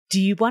Do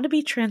you want to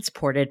be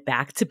transported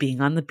back to being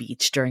on the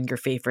beach during your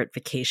favorite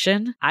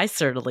vacation? I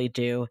certainly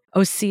do.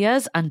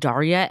 Osea's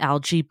Undaria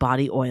Algae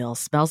Body Oil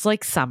smells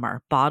like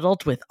summer,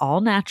 bottled with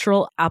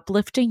all-natural,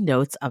 uplifting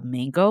notes of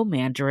mango,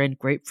 mandarin,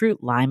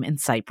 grapefruit, lime, and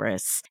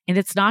cypress. And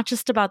it's not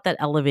just about that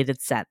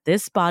elevated scent.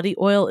 This body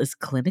oil is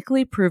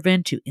clinically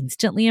proven to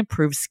instantly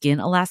improve skin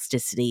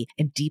elasticity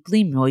and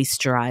deeply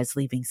moisturize,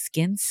 leaving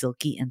skin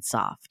silky and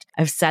soft.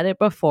 I've said it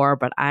before,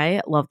 but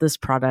I love this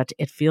product.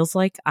 It feels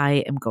like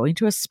I am going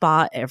to a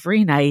spa every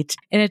night,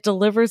 and it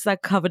delivers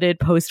that coveted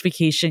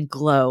post-vacation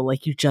glow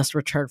like you just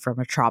returned from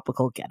a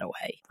tropical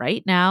getaway.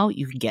 Right now,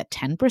 you can get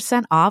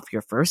 10% off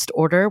your first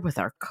order with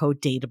our code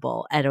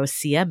DATEABLE at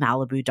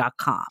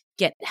OseaMalibu.com.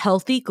 Get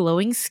healthy,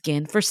 glowing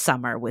skin for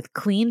summer with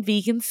clean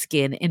vegan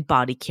skin and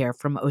body care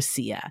from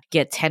Osea.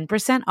 Get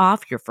 10%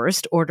 off your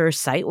first order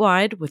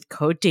site-wide with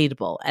code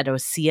DATEABLE at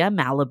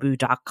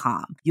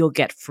OseaMalibu.com. You'll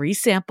get free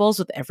samples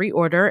with every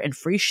order and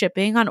free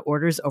shipping on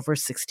orders over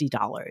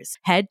 $60.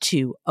 Head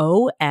to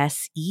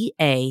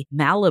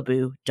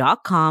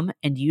OSEAMalibu.com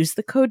and use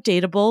the code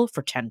DATEABLE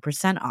for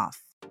 10%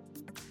 off.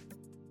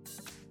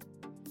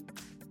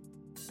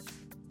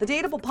 The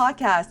Dateable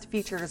podcast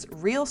features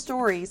real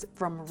stories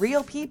from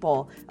real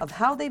people of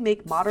how they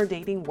make modern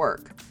dating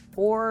work,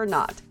 or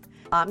not.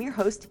 I'm your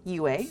host,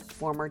 Yue,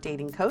 former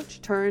dating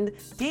coach turned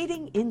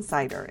dating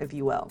insider, if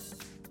you will.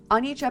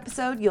 On each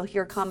episode, you'll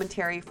hear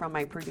commentary from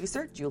my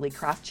producer, Julie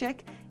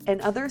Kraftchick,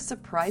 and other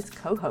surprise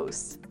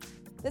co-hosts.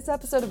 This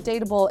episode of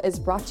Dateable is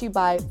brought to you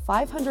by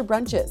 500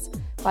 Brunches.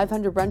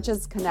 500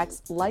 Brunches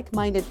connects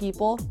like-minded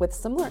people with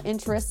similar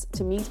interests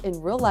to meet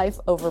in real life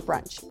over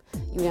brunch.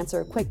 You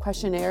answer a quick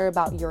questionnaire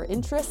about your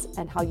interests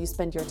and how you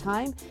spend your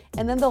time,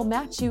 and then they'll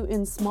match you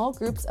in small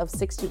groups of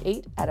 6 to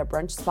 8 at a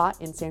brunch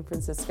spot in San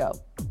Francisco.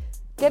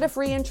 Get a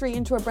free entry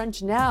into a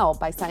brunch now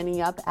by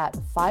signing up at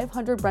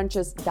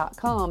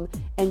 500brunches.com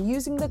and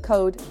using the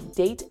code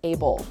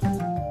DATEABLE.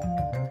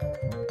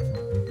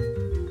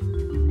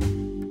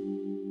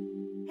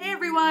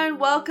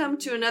 Welcome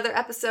to another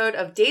episode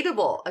of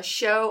Dateable, a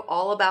show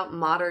all about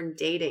modern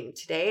dating.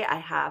 Today I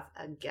have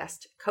a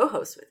guest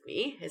co-host with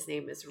me. His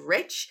name is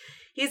Rich.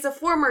 He's a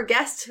former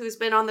guest who's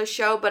been on the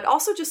show, but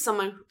also just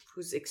someone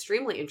who's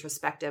extremely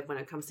introspective when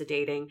it comes to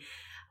dating.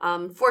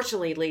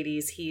 Fortunately,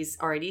 ladies, he's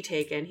already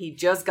taken. He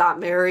just got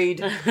married,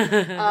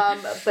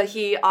 but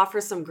he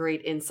offers some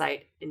great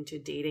insight into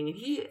dating. And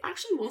he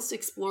actually wants to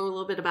explore a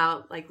little bit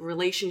about like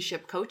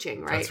relationship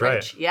coaching, right? That's right.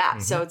 Rich? Yeah.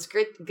 Mm-hmm. So it's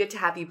good to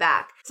have you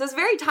back. So it's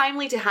very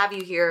timely to have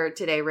you here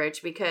today,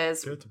 Rich,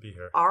 because good to be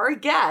here. Our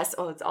guest,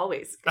 it's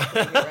always good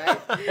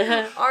to be here,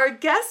 right? Our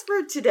guest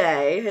for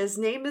today, his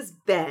name is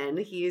Ben.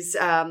 He's,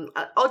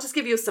 I'll just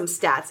give you some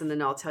stats and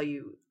then I'll tell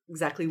you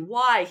exactly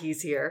why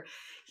he's here.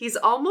 He's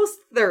almost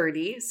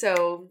 30,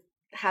 so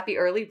happy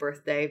early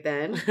birthday,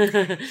 Ben.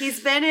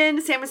 He's been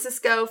in San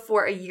Francisco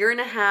for a year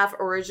and a half,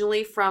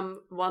 originally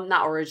from, well,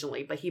 not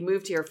originally, but he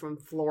moved here from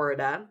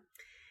Florida.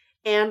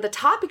 And the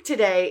topic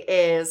today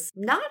is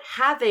not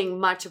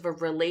having much of a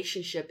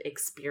relationship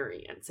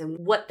experience and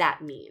what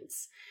that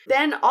means.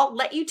 Ben, I'll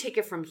let you take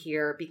it from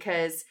here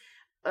because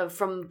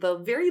from the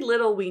very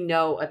little we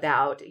know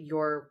about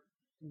your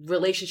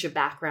relationship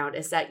background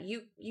is that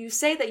you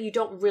say that you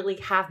don't really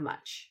have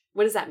much.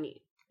 What does that mean?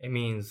 It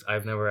means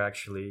I've never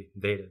actually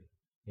dated,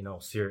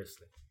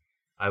 seriously.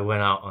 I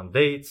went out on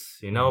dates,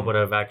 but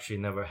I've actually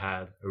never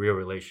had a real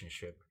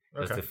relationship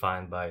that's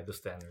defined by the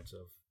standards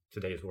of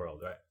today's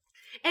world, right?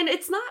 And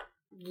it's not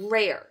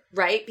rare,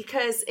 right?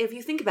 Because if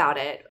you think about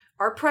it,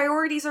 our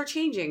priorities are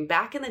changing.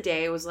 Back in the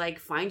day, it was like,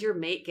 find your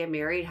mate, get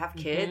married, have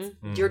kids,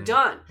 you're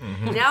done.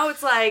 Mm-hmm. Now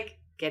it's like,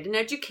 get an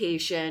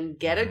education,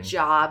 get a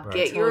job,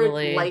 get your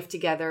life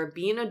together,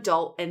 be an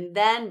adult, and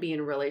then be in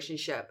a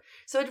relationship.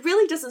 So it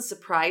really doesn't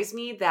surprise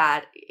me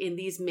that in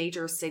these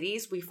major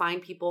cities, we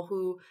find people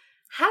who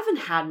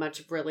haven't had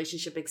much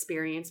relationship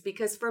experience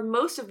because for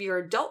most of your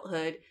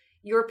adulthood,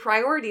 your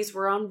priorities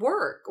were on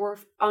work or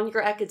on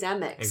your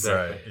academics.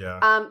 Exactly,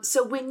 yeah.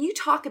 So when you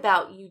talk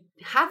about you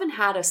haven't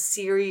had a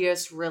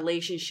serious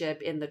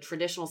relationship in the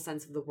traditional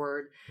sense of the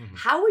word,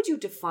 how would you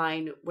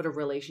define what a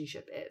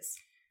relationship is?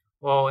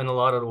 Well, in a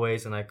lot of the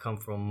ways, and I come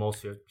from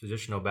mostly a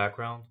traditional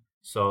background.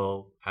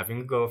 So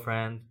having a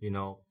girlfriend,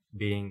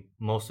 being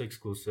mostly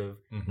exclusive,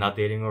 not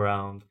dating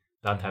around,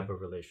 that type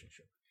of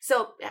relationship.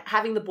 So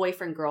having the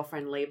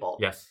boyfriend-girlfriend label.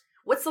 Yes.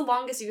 What's the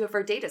longest you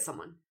ever dated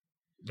someone?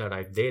 That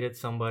I've dated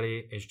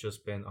somebody, it's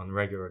just been on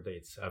regular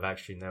dates. I've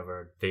actually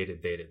never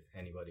dated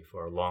anybody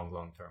for a long,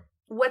 long term.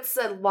 What's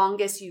the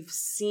longest you've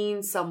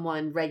seen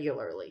someone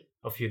regularly?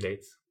 A few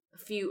dates. A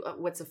few,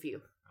 what's a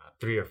few?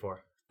 3 or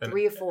 4.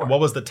 3 or 4. And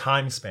what was the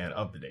time span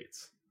of the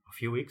dates? A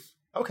few weeks.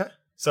 Okay.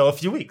 So a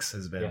few weeks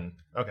has been,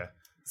 okay.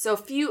 So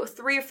 3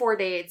 or 4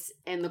 dates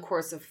in the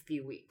course of a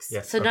few weeks.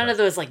 Yes. So none of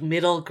those like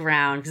middle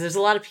ground, because there's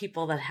a lot of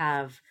people that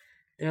have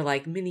they're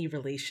like mini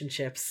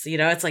relationships. You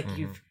know, it's like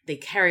they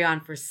carry on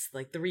for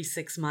like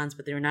 3-6 months,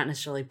 but they're not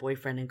necessarily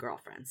boyfriend and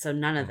girlfriend. So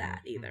none of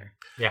that either.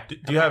 Yeah.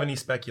 Do you have any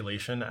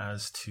speculation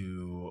as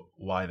to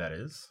why that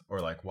is, or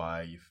like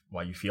why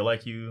you feel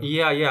like you?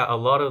 Yeah. A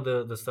lot of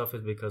the stuff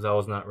is because I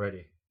was not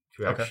ready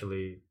to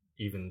actually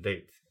even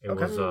date. It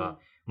was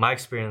my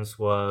experience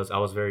was I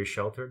was very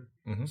sheltered,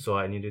 so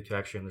I needed to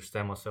actually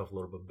understand myself a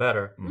little bit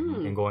better,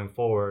 and going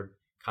forward,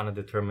 kind of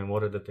determine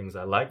what are the things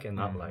I like and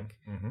not like.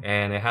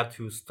 And I had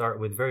to start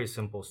with very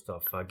simple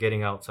stuff,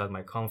 getting outside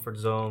my comfort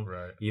zone,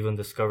 even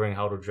discovering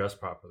how to dress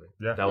properly.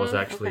 Yeah. That was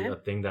actually a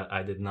thing that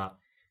I did not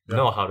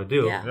know how to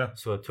do. Yeah.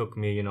 So it took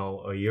me,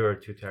 a year or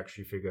two to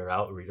actually figure it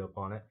out, read up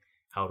on it,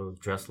 how to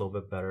dress a little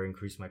bit better,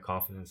 increase my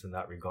confidence in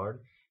that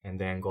regard, and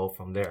then go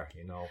from there,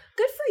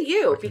 Good for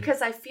you,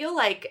 because I feel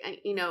like,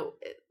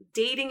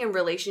 dating and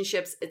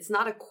relationships, it's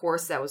not a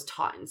course that was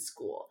taught in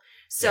school.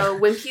 So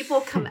when people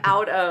come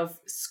out of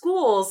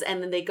schools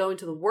and then they go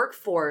into the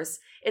workforce,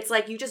 it's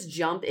like you just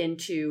jump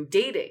into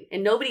dating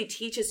and nobody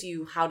teaches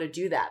you how to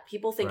do that.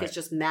 People think it's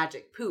just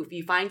magic. Poof,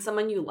 you find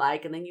someone you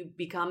like and then you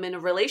become in a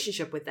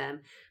relationship with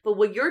them. But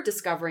what you're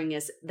discovering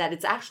is that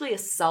it's actually a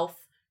self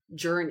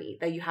journey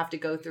that you have to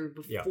go through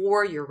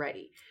before you're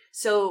ready.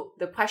 So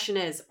the question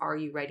is, are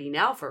you ready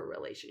now for a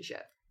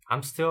relationship?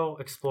 I'm still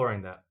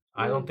exploring that.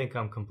 I don't think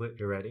I'm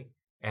completely ready.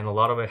 And a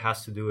lot of it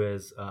has to do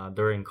is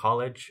during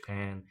college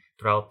and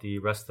throughout the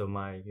rest of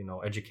my,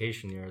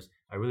 education years,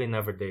 I really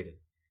never dated.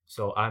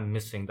 So I'm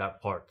missing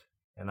that part.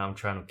 And I'm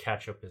trying to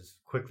catch up as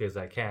quickly as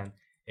I can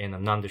in a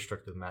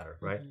non-destructive manner,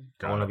 right?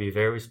 I want to be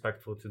very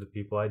respectful to the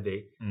people I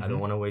date. I don't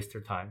want to waste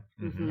their time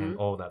and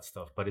all that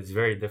stuff. But it's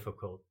very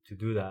difficult to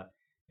do that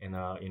in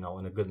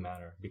a good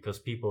manner, because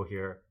people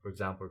here, for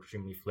example, are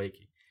extremely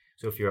flaky.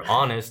 So if you're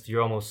honest,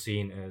 you're almost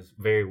seen as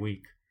very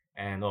weak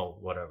and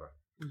whatever.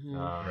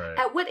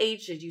 At what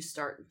age did you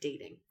start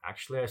dating?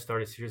 Actually, I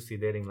started seriously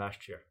dating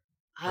last year.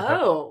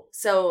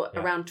 So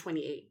around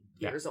 28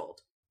 years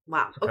old.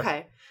 Wow.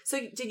 Okay. So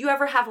did you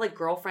ever have like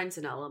girlfriends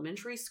in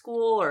elementary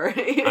school or?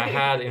 I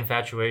had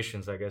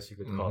infatuations, I guess you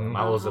could call them.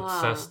 I was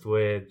obsessed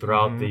with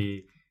throughout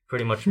the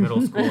pretty much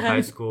middle school,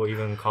 high school,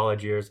 even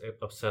college years,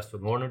 obsessed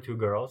with one or two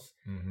girls,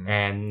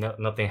 and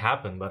nothing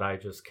happened. But I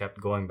just kept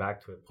going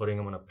back to it, putting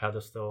them on a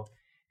pedestal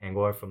and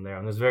going from there.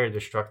 And it's very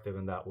destructive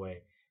in that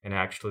way. And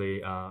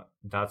actually,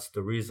 that's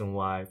the reason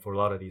why for a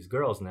lot of these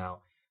girls now,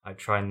 I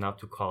try not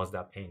to cause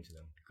that pain to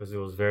them, because it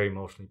was very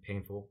emotionally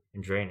painful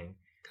and draining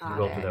to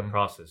go through that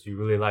process. You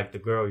really like the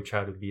girl, you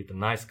try to be the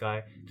nice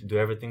guy, to do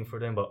everything for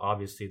them, but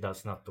obviously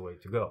that's not the way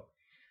to go.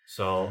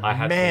 So I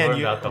had to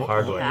learn that the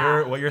hard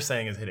way. What you're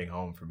saying is hitting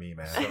home for me,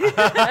 man.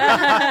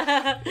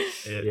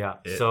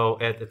 So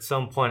at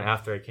some point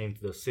after I came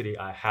to the city,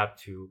 I had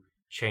to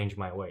change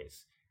my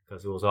ways,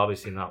 because it was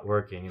obviously not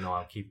working.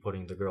 I'll keep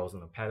putting the girls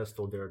on a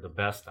pedestal. They're the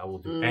best. I will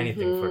do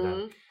anything for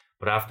them.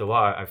 But after a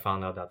while, I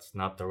found out that's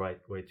not the right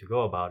way to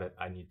go about it.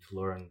 I need to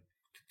learn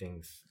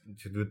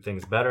to do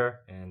things better.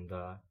 And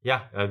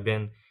I've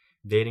been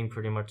dating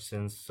pretty much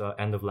since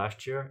end of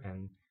last year,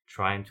 and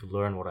trying to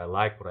learn what I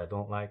like, what I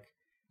don't like,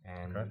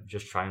 and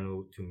just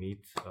trying to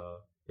meet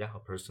a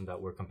person that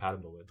we're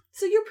compatible with.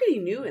 So you're pretty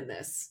new in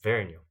this.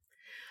 Very new.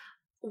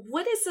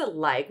 What is it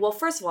like? Well,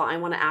 first of all, I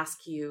want to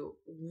ask you,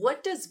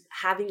 what does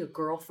having a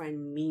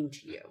girlfriend mean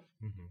to you?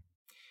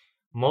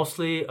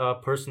 Mostly a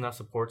person that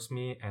supports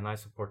me and I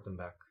support them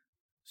back.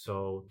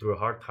 So through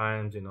hard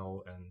times, and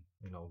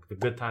the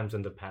good times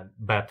and the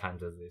bad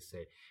times, as they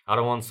say. I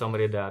don't want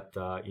somebody that,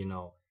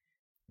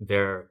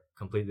 they're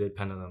completely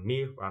dependent on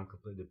me or I'm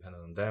completely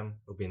dependent on them.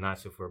 It would be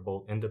nice if we're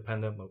both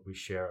independent, but we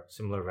share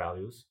similar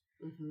values.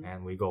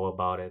 And we go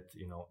about it,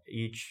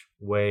 each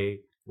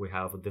way we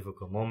have a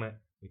difficult moment.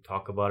 We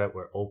talk about it.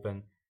 We're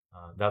open.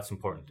 That's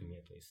important to me,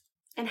 at least.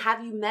 And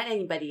have you met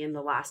anybody in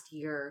the last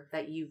year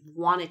that you've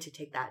wanted to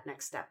take that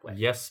next step with?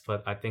 Yes,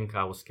 but I think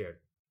I was scared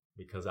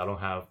because I don't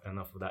have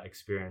enough of that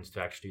experience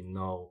to actually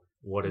know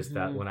what is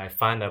that. When I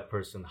find that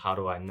person, how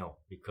do I know?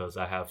 Because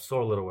I have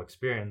so little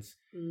experience.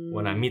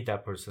 When I meet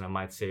that person, I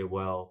might say,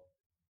 well,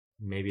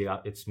 maybe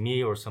it's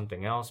me or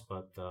something else,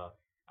 but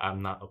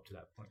I'm not up to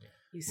that point yet.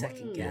 You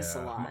second guess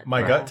a lot.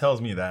 My gut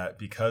tells me that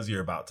because you're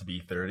about to be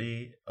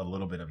 30, a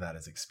little bit of that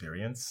is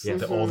experience.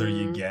 Yes. The older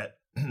you get,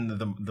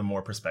 the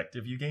more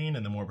perspective you gain,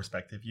 and the more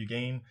perspective you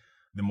gain,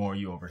 the more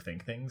you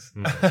overthink things.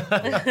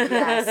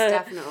 Yes,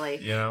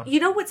 definitely. You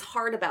know what's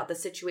hard about the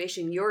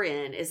situation you're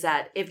in is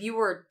that if you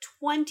were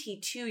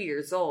 22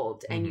 years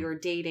old and you're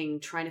dating,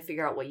 trying to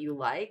figure out what you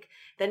like,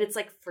 then it's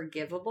like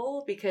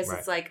forgivable because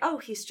it's like, oh,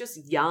 he's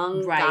just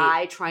young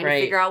guy trying to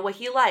figure out what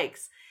he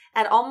likes.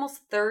 At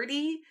almost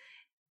 30,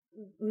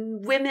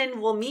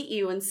 women will meet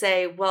you and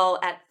say, well,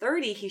 at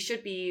 30 he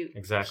should be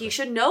he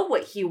should know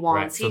what he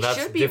wants. So he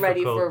should be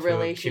ready for a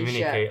relationship.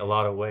 Communicate a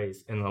lot of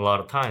ways and a lot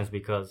of times,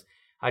 because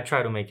I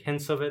try to make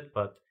hints of it,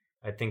 but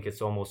I think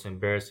it's almost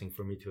embarrassing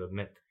for me to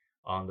admit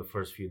on the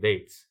first few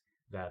dates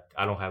that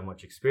I don't have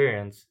much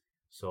experience.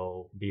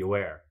 So be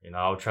aware.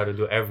 I'll try to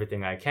do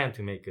everything I can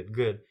to make it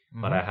good,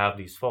 but I have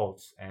these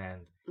faults,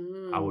 and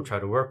I will try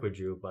to work with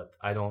you, but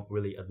I don't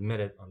really admit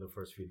it on the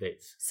first few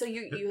dates. So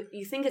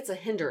you think it's a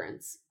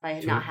hindrance by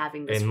not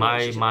having this in my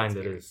relationship mind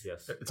experience. it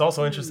is, yes. It's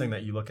also interesting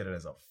that you look at it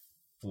as a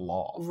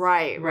flaw.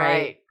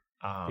 Right.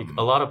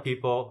 A lot of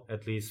people,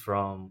 at least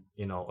from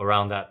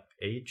around that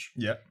age,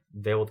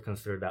 they would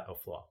consider that a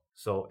flaw.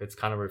 So it's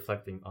kind of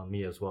reflecting on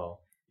me as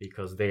well,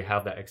 because they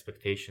have that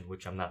expectation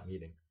which I'm not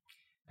meeting.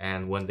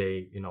 And when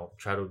they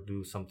try to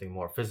do something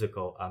more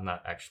physical, I'm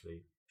not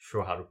actually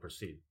sure how to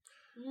proceed.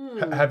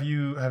 Have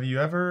you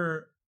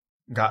ever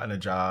gotten a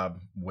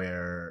job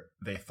where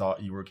they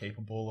thought you were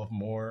capable of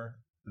more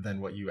than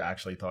what you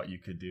actually thought you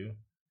could do?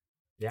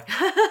 Yeah.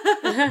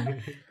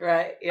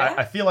 Right. Yeah.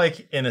 I feel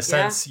like in a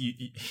sense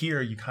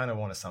you kind of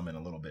want to summon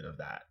a little bit of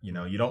that. You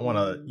don't want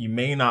to, you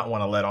may not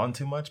want to let on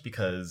too much,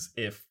 because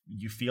if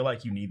you feel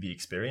like you need the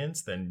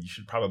experience, then you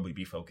should probably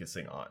be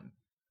focusing on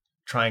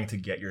trying to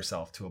get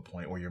yourself to a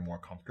point where you're more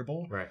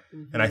comfortable. Right.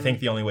 And I think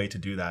the only way to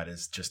do that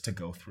is just to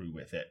go through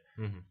with it.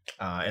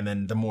 And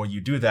then the more you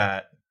do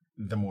that,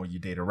 the more you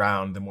date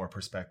around, the more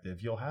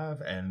perspective you'll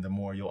have, and the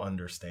more you'll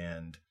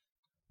understand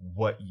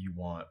what you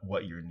want,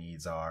 what your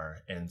needs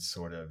are, and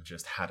sort of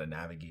just how to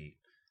navigate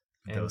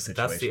those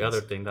situations. That's the other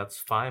thing. That's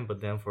fine.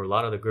 But then for a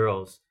lot of the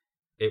girls,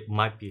 it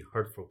might be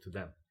hurtful to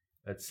them.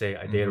 Let's say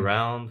I date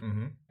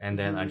around and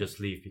then I just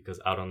leave because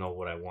I don't know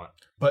what I want.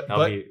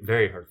 That'll be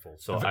very hurtful.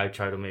 So I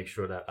try to make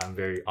sure that I'm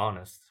very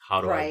honest.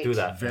 How do I do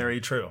that? Very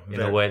true.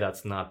 In a way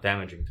that's not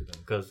damaging to them.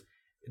 Because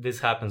this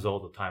happens all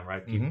the time,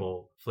 right?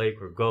 People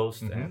flake or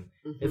ghost, and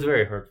it's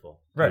very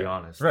hurtful, to be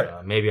honest.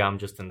 Maybe I'm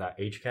just in that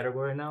age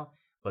category now,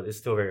 but it's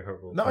still very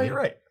hurtful. No, you're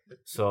right.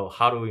 So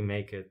how do we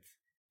make it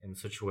in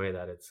such a way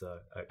that it's,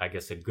 I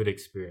guess, a good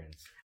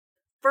experience?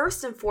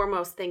 First and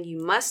foremost thing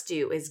you must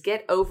do is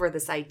get over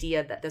this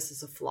idea that this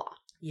is a flaw.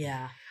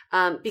 Yeah.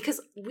 Because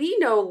we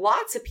know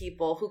lots of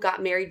people who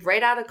got married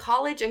right out of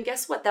college, and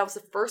guess what? That was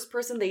the first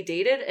person they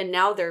dated, and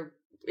now they're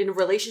in a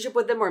relationship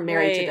with them or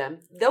married to them.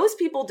 Those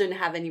people didn't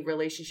have any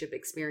relationship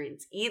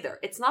experience either.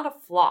 It's not a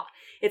flaw.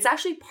 It's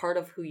actually part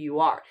of who you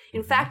are.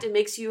 In fact, it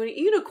makes you a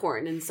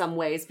unicorn in some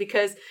ways,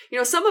 because,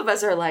 some of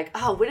us are like,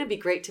 oh, wouldn't it be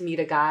great to meet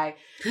a guy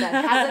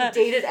that hasn't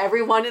dated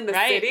everyone in the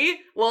city?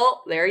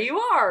 Well, there you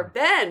are,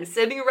 Ben,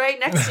 sitting right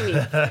next to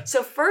me.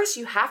 So first,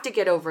 you have to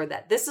get over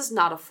that this is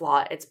not a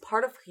flaw. It's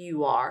part of who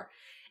you are.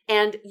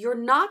 And you're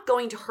not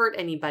going to hurt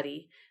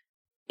anybody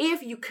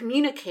if you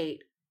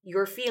communicate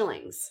your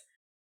feelings.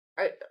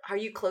 Are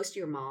you close to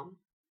your mom?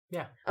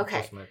 Yeah.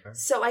 Okay.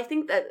 So I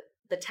think that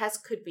the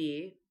test could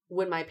be,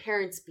 would my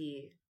parents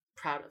be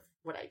proud of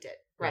what I did?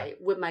 Right?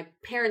 Yeah. Would my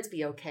parents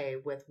be okay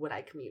with what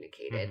I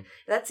communicated?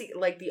 That's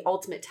like the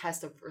ultimate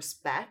test of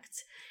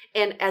respect.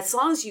 And as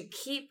long as you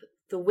keep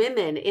the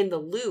women in the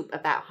loop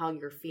about how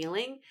you're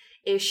feeling,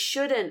 it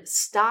shouldn't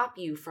stop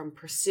you from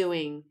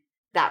pursuing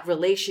that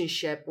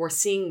relationship or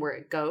seeing where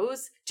it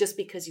goes, just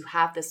because you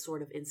have this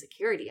sort of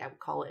insecurity. I would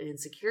call it an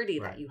insecurity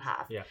that you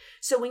have. Yeah.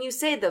 So when you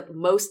say the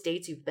most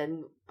dates you've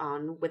been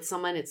on with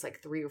someone, it's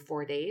like 3 or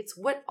 4 dates,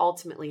 what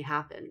ultimately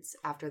happens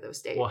after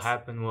those dates? What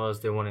happened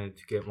was they wanted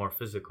to get more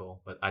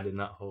physical, but I did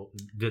not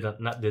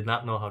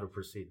know how to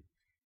proceed.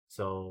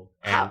 So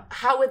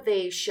how would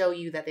they show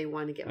you that they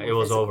want to get more physical?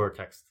 It was over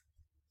text.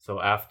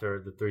 So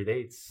after the 3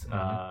 dates,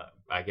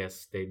 I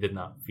guess they did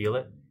not feel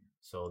it.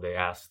 So they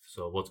asked,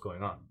 so what's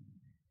going on?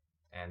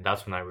 And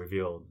that's when I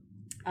revealed.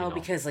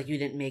 Because you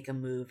didn't make a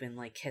move and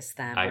kiss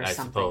them or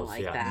something suppose,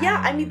 like that. Yeah,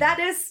 I mean that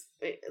is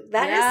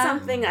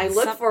something I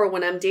look for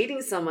when I'm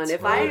dating someone.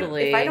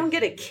 Totally. If I don't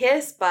get a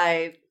kiss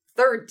by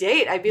 3rd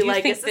date, I'd be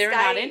like, think they're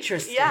not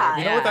interested. Yeah.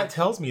 You know what that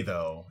tells me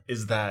though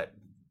is that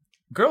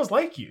girls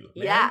like you.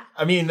 Man. Yeah.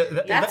 I mean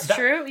that's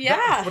true.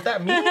 Yeah. What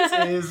that means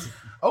is,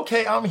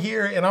 okay, I'm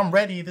here and I'm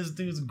ready. This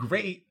dude's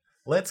great.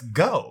 Let's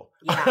go.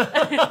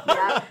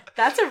 Yeah.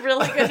 That's a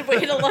really good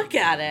way to look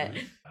at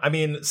it. I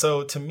mean,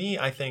 so to me,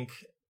 I think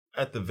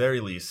at the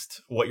very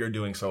least, what you're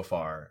doing so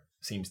far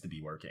seems to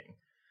be working,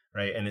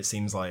 right? And it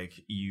seems like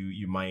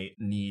you might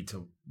need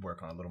to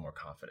work on a little more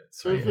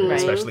confidence, right?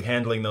 Especially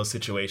handling those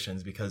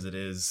situations, because it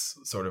is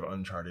sort of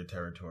uncharted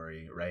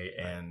territory, right?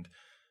 And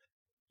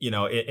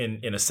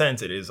in a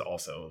sense, it is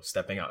also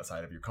stepping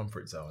outside of your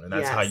comfort zone, and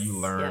that's how you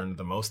learn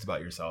the most about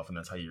yourself, and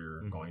that's how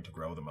you're going to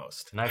grow the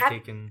most. And I've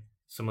taken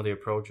some of the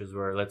approaches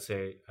where, let's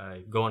say,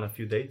 I go on a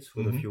few dates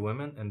with a few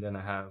women, and then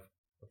I have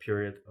a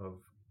period of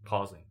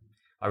pausing.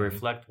 I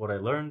reflect what I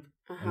learned,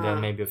 and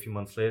then maybe a few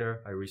months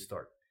later, I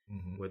restart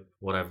with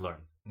what I've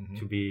learned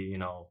to be,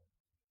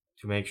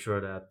 to make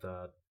sure that,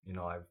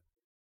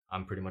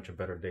 I'm pretty much a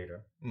better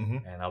dater,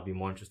 and I'll be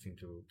more interesting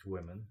to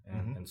women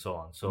and so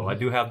on. So I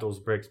do have those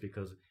breaks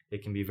because they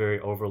can be very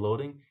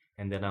overloading,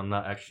 and then I'm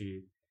not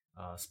actually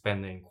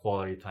spending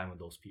quality time with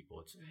those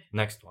people. It's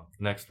next one.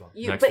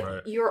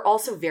 But you're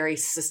also very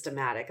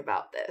systematic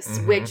about this,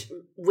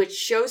 which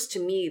shows to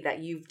me that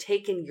you've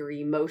taken your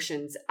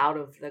emotions out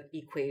of the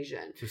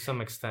equation. To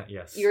some extent,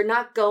 yes. You're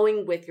not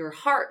going with your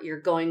heart. You're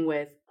going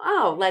with,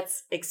 oh,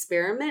 let's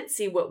experiment,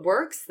 see what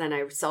works. Then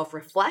I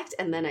self-reflect,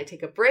 and then I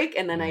take a break,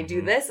 and then I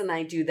do this, and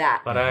I do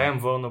that. But I am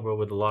vulnerable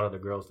with a lot of the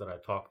girls that I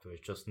talk to.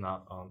 It's just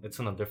not, it's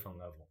on a different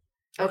level.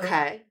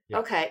 Okay. Yeah.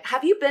 Okay.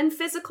 Have you been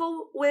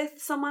physical with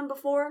someone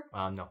before?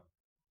 No.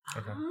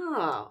 Okay.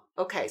 Oh,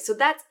 okay. So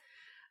that's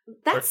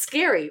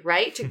scary,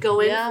 right? To go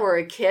in for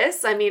a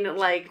kiss. I mean,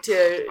 like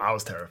I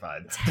was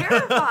terrified.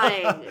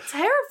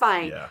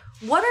 Terrifying. Yeah.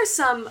 What are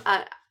some?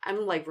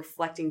 I'm like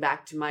reflecting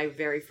back to my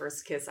very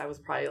first kiss. I was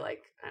probably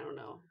like, I don't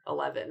know,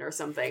 11 or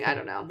something. I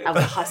don't know. I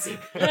was a hussy.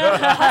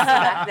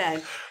 Back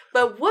then.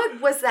 But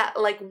what was that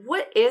like?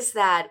 What is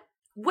that?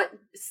 What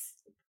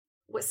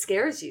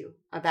scares you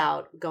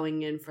about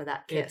going in for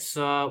that kiss? It's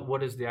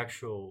what is the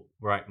actual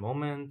right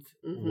moment?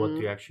 What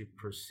do you actually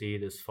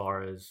proceed as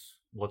far as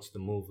what's the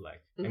move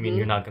like? I mean,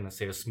 you're not going to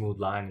say a smooth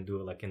line and do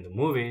it like in the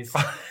movies.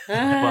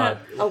 But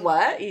a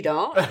what? You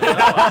don't?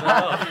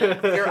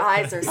 No. Your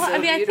eyes are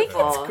so beautiful. I think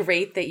it's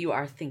great that you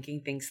are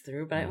thinking things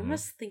through, but I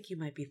almost think you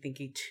might be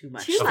thinking too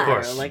much. Of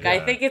course. Like,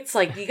 I think it's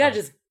like, you got to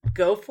just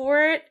go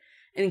for it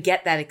and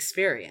get that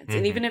experience.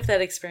 And even if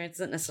that experience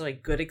isn't necessarily a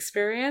good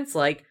experience,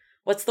 like,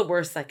 what's the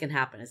worst that can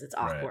happen is it's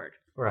awkward.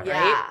 Right.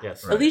 Yeah.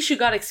 Yes. At least you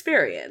got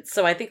experience.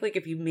 So I think like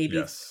if you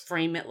maybe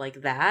frame it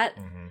like that,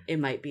 it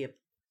might be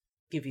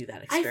give you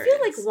that experience. I feel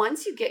like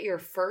once you get your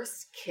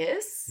first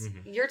kiss,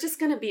 you're just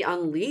going to be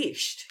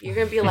unleashed. You're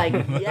going to be like,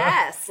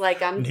 yes,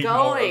 like I'm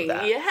going.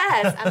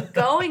 Yes, I'm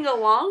going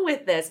along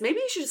with this. Maybe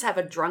you should just have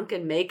a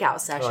drunken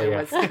makeout session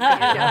with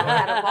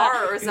at a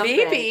bar or something.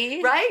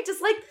 Maybe. Right?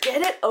 Just like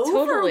get it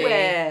over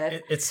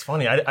with. It's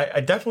funny. I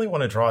definitely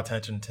want to draw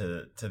attention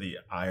to the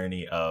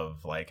irony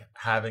of like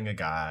having a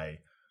guy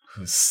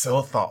who's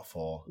so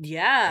thoughtful.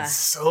 Yeah. And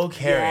so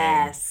caring.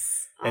 Yes.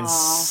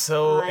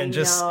 And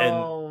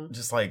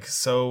just like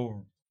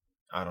so,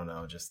 I don't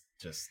know, just.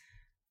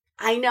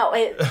 I know.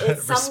 In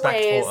some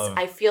ways,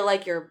 I feel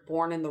like you're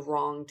born in the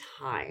wrong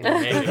time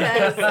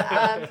because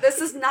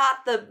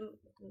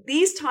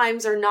these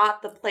times are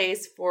not the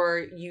place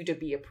for you to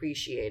be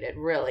appreciated.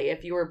 Really,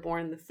 if you were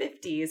born in the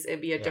 50s,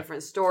 it'd be a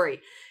different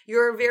story.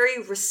 You're a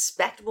very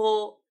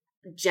respectable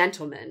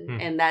gentleman,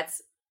 and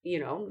that's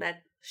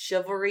that.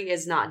 Chivalry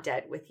is not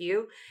dead with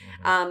you.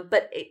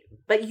 But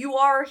you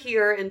are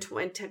here in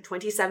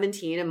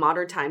 2017 in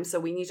modern times, so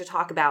we need to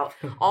talk about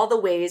all the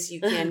ways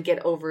you can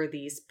get over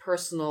these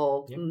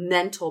personal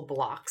mental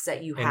blocks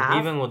that you have. And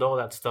even with all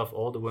that stuff,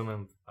 all the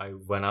women I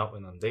went out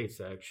with on dates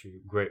are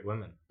actually great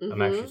women.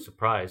 I'm actually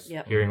surprised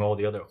hearing all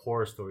the other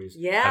horror stories.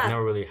 Yeah. I've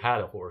never really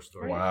had a horror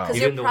story. Wow.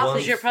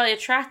 Because you're probably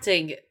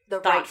attracting the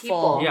right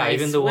people. Yeah, nice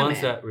even the women.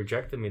 ones that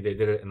rejected me, they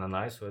did it in a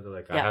nice way. They're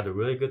like, I had a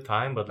really good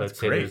time, but let's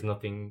say there's no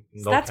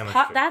chemistry.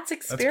 That's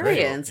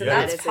experience, and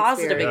that's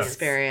positive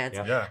experience.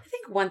 Yeah. I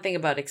think one thing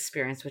about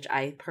experience, which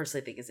I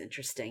personally think is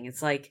interesting,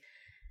 it's like,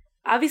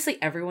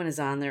 obviously everyone is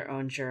on their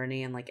own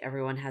journey and like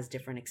everyone has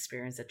different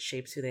experience that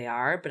shapes who they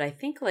are. But I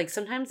think like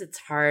sometimes it's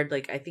hard.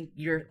 Like I think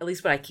at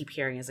least what I keep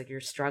hearing is like you're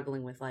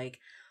struggling with like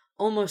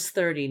almost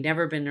 30,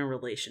 never been in a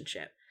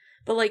relationship.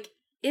 But like,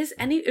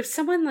 if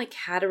someone like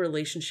had a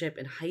relationship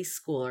in high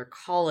school or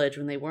college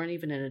when they weren't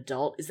even an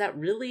adult, is that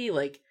really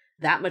like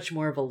that much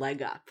more of a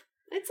leg up?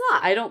 It's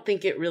not. I don't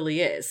think it really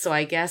is. So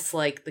I guess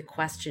like the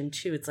question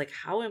too, it's like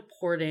how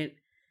important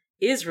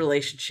is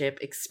relationship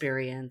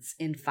experience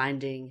in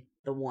finding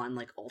the one,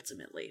 like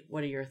ultimately?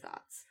 What are your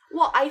thoughts?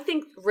 Well, I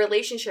think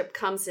relationship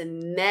comes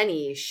in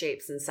many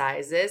shapes and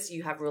sizes.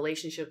 You have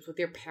relationships with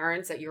your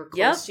parents that you're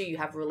close to. You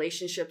have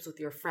relationships with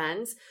your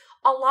friends.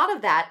 A lot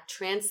of that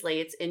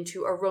translates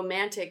into a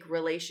romantic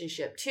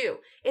relationship too.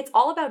 It's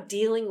all about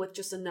dealing with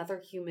just another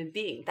human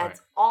being.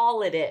 That's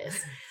all it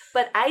is.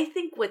 But I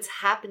think what's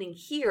happening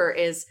here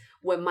is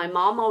when my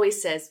mom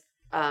always says,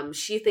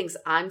 she thinks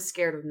I'm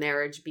scared of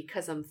marriage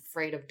because I'm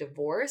afraid of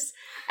divorce.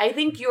 I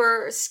think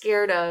you're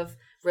scared of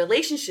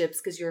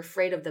relationships because you're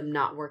afraid of them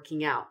not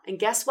working out. And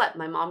guess what?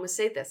 My mom would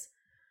say this.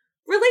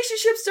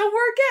 Relationships don't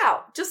work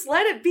out. Just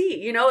let it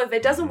be. If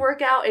it doesn't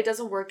work out, it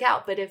doesn't work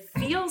out. But it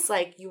feels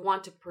like you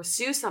want to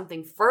pursue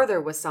something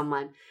further with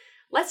someone.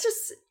 Let's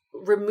just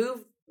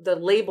remove the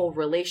label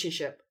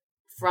relationship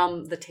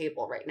from the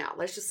table right now.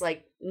 Let's just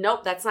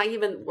nope, that's not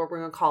even what we're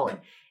going to call it.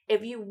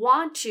 If you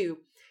want to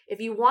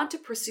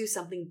pursue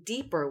something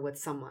deeper with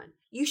someone,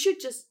 you should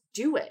just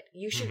do it.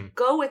 You should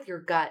go with your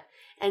gut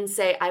and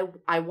say,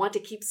 I want to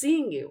keep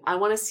seeing you. I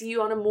want to see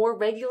you on a more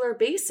regular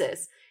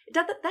basis.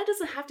 That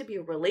doesn't have to be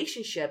a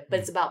relationship, but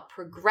it's about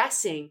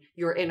progressing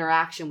your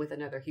interaction with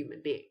another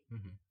human being.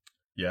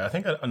 Yeah, I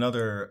think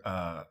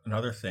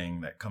another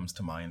thing that comes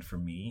to mind for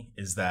me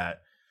is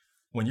that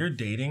when you're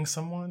dating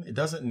someone, it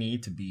doesn't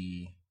need to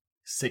be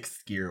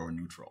sixth gear or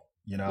neutral.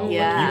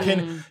 Yeah.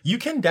 Like you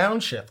can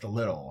downshift a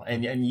little,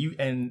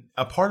 and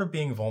a part of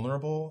being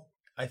vulnerable,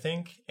 I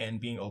think, and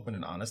being open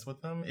and honest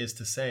with them is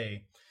to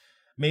say,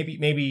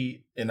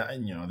 maybe,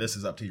 and this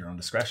is up to your own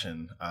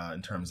discretion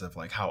in terms of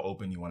like how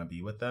open you want to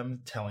be with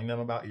them, telling them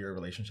about your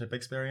relationship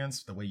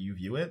experience, the way you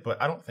view it.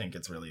 But I don't think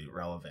it's really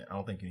relevant. I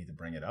don't think you need to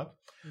bring it up.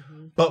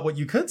 Mm-hmm. But what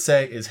you could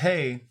say is,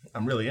 hey,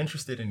 I'm really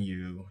interested in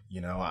you.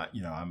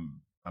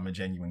 I'm a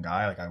genuine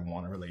guy. Like I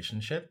want a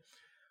relationship.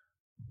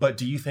 But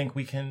do you think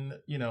we can,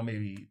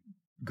 maybe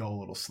go a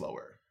little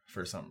slower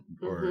for some,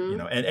 or,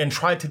 and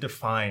try to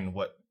define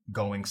what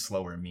going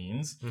slower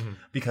means,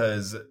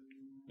 because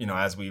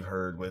as we've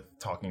heard with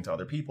talking to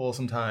other people,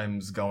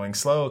 sometimes going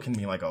slow can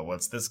be like, oh,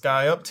 what's this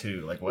guy up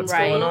to? Like, what's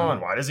going on?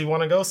 Why does he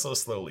want to go so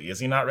slowly? Is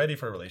he not ready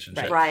for a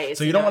relationship? Right.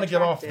 So you don't want to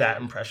give off that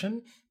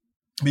impression,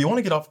 but you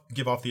want to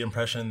give off the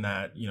impression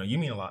that, you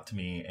mean a lot to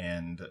me.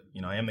 And,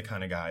 I am the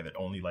kind of guy that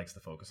only likes to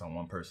focus on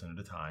one person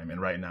at a time. And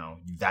right now,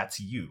 that's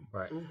you.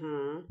 Right.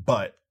 Mm-hmm.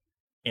 But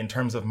in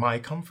terms of my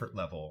comfort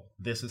level,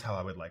 this is how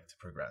I would like to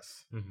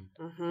progress.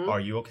 Mm-hmm. Mm-hmm. Are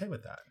you okay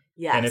with that?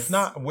 Yes. And if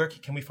not, where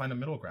can we find a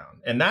middle ground?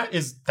 And that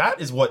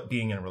is what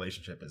being in a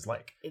relationship is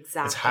like.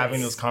 Exactly. It's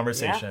having those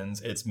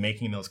conversations. Yeah. It's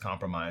making those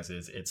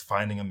compromises. It's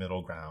finding a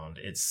middle ground.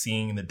 It's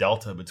seeing the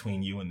delta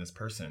between you and this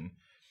person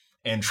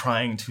and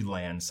trying to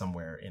land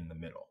somewhere in the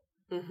middle.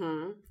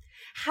 Mm-hmm.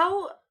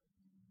 How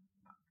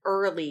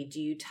early do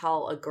you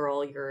tell a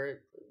girl you're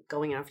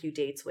going on a few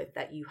dates with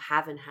that you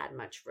haven't had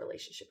much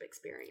relationship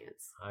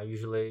experience?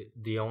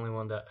 The only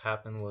one that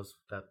happened was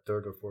that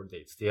third or fourth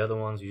dates. The other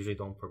ones usually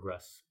don't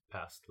progress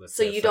past.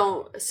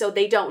 So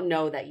they don't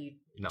know that you.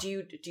 No.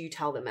 Do you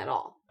tell them at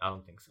all? I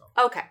don't think so.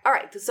 Okay, all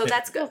right. So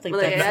that's good. I don't think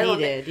that's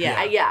needed.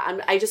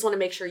 I just want to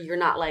make sure you're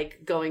not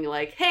like going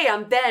like, "Hey,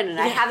 I'm Ben, and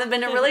I haven't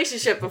been in a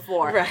relationship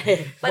before."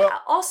 Right. But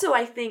also,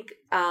 I think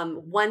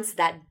once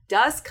that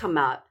does come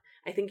up,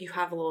 I think you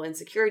have a little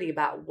insecurity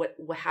about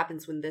what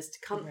happens when this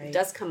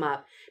does come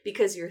up,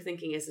 because you're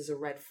thinking, is this a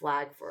red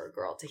flag for a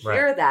girl to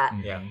hear that?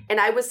 Yeah.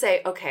 And I would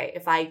say, okay,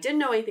 if I didn't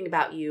know anything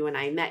about you and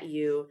I met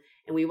you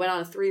and we went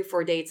on 3 or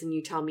 4 dates and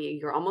you tell me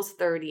you're almost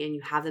 30 and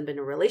you haven't been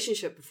in a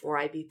relationship before,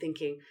 I'd be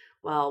thinking,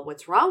 well,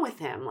 what's wrong with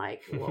him?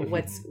 Like,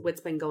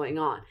 what's been going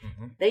on?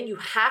 Mm-hmm. Then you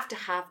have to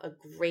have a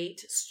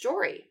great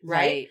story,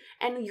 right?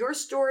 And your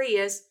story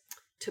is,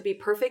 to be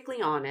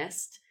perfectly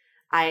honest,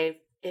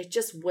 it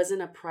just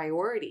wasn't a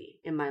priority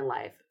in my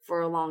life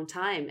for a long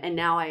time. And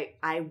now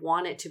I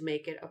wanted to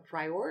make it a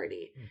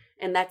priority.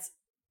 And that's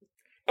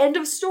end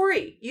of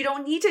story. You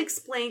don't need to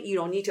explain. You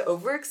don't need to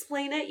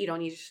over-explain it. You don't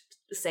need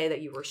to say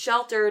that you were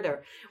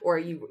sheltered or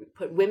you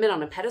put women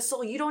on a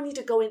pedestal. You don't need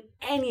to go in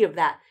any of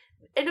that.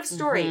 End of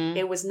story. Mm-hmm.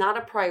 It was not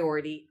a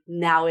priority.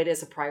 Now it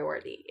is a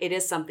priority. It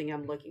is something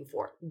I'm looking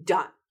for.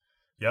 Done.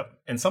 Yep.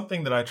 And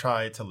something that I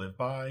try to live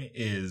by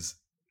is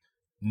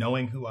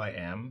knowing who I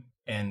am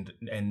and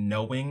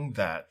knowing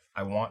that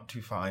I want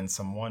to find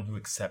someone who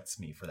accepts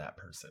me for that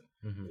person.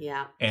 Mm-hmm.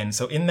 Yeah. And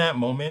so in that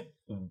moment,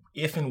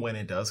 if and when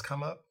it does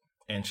come up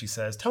and she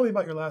says, tell me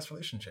about your last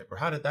relationship, or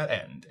how did that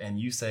end? And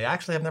you say,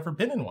 actually, I've never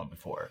been in one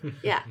before.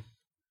 Yeah.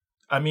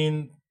 I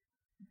mean,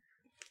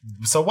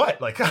 so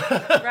what? Like,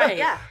 right.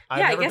 Yeah.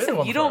 I guess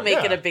if you don't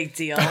make it a big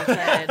deal,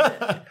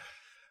 then...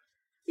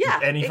 Yeah.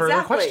 Any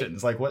further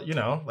questions? Like what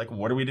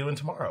are we doing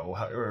tomorrow?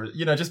 Or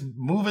just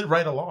move it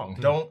right along.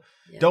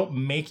 Mm-hmm. Don't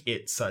make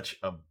it such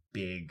a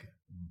big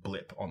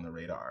blip on the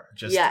radar.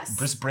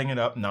 Just bring it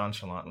up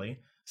nonchalantly.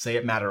 Say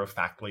it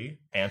matter-of-factly.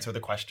 Answer the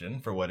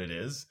question for what it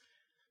is.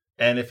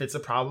 And if it's a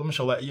problem,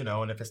 she'll let you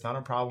know. And if it's not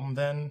a problem,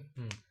 then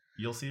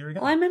you'll see her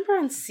again. Well, I remember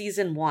on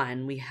season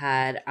 1, we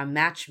had a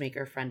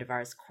matchmaker friend of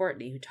ours,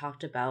 Courtney, who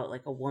talked about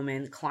like a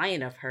woman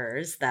client of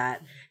hers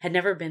that had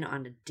never been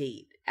on a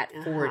date at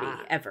 40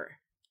 ever.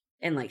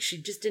 And like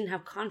she just didn't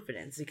have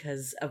confidence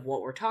because of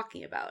what we're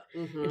talking about.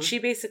 Mm-hmm. And she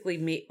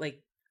basically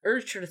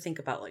urged her to think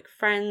about like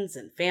friends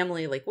and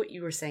family, like what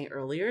you were saying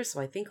earlier. So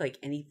I think like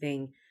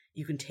anything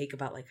you can take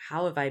about like,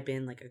 how have I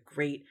been like a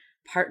great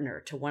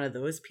partner to one of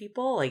those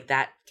people? Like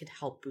that could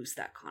help boost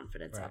that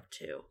confidence up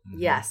too.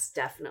 Mm-hmm. Yes,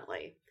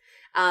 definitely.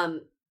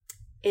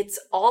 It's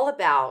all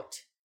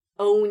about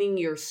owning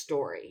your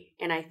story.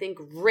 And I think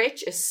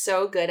Rich is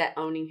so good at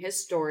owning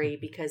his story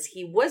because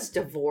he was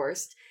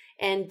divorced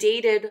and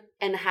dated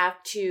and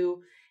have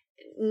to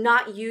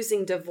not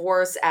using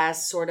divorce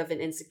as sort of an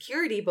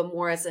insecurity, but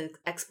more as an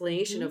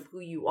explanation of who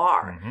you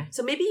are. Mm-hmm.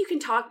 So maybe you can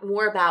talk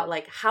more about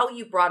like how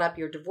you brought up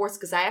your divorce,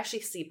 because I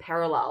actually see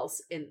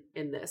parallels in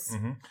this.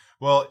 Mm-hmm.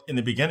 Well, in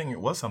the beginning,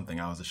 it was something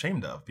I was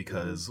ashamed of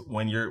because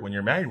when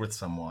you're married with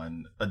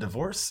someone, a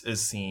divorce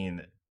is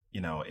seen,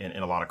 in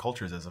a lot of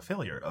cultures as a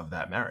failure of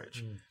that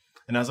marriage. Mm.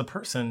 And as a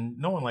person,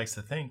 no one likes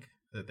to think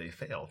that they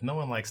failed. No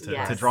one likes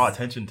to draw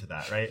attention to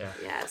that, right? Yeah.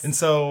 Yes. And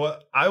so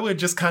I would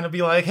just kind of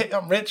be like, hey,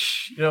 I'm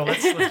Rich.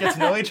 Let's get to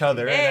know each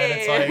other. Hey.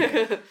 And then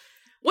it's like...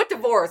 What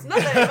divorce?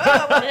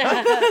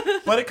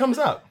 Nothing. But it comes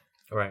up.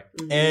 Right.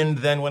 Mm-hmm. And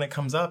then when it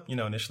comes up,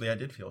 initially I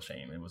did feel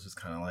shame. It was just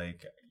kind of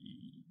like...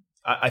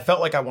 I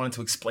felt like I wanted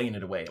to explain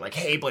it away. Like,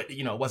 hey, but,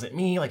 it wasn't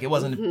me. Like, it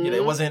wasn't...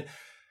 it wasn't...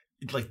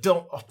 Like,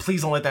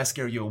 please don't let that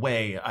scare you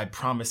away. I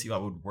promise you I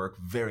would work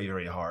very,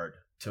 very hard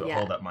to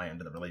hold up my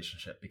end of the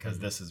relationship because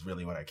this is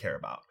really what I care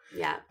about.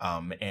 Yeah.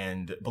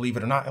 And believe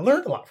it or not, I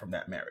learned a lot from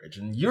that marriage,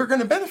 and you're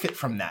going to benefit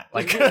from that.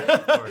 Like,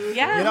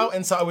 Yeah. you know.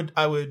 And so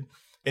I would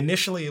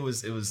initially it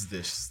was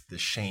this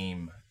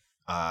shame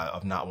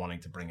of not wanting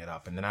to bring it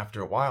up, and then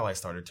after a while, I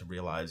started to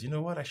realize, you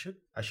know what, I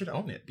should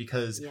own it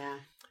because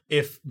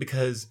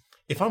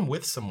if I'm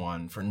with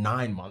someone for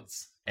 9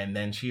 months. And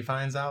then she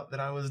finds out that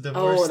I was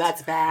divorced. Oh,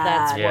 that's bad.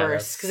 That's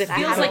worse because it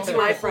feels like you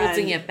are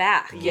holding it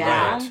back.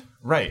 Yeah. You know?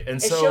 Right. And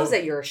it so shows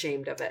that you're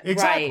ashamed of it.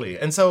 Exactly.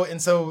 Right. And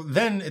so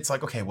then it's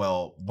like, okay,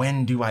 well,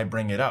 when do I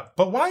bring it up?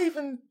 But why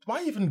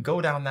even go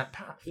down that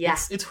path? Yeah.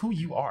 It's who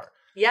you are.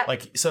 Yep.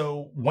 Like,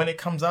 so when it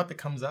comes up,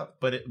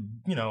 but it,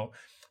 you know,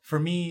 for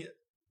me,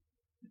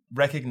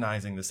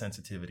 recognizing the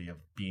sensitivity of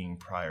bringing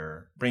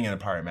in a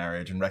prior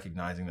marriage and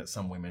recognizing that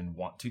some women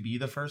want to be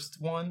the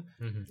first one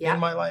in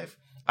my life,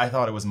 I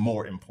thought it was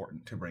more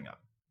important to bring up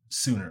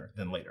sooner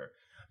than later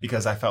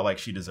because I felt like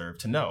she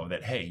deserved to know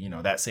that, hey, you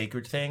know, that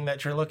sacred thing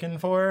that you're looking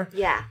for.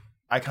 Yeah.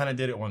 I kind of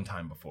did it one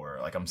time before.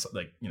 Like, I'm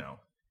like, you know.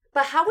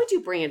 But how would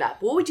you bring it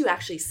up? What would you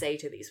actually say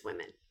to these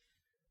women?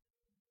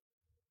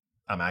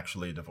 I'm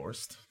actually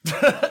divorced.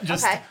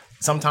 Okay.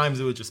 Sometimes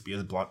it would just be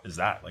as blunt as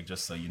that. Like,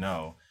 just so you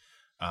know,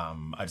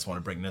 I just want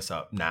to bring this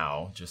up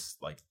now.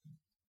 Just like,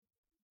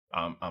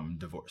 I'm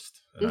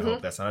divorced. And I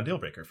hope that's not a deal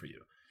breaker for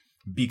you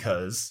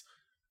because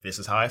this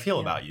is how I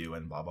feel about you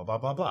and blah, blah, blah,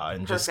 blah, blah.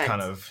 And just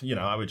kind of, you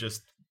know, I would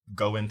just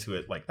go into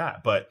it like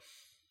that. But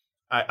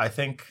I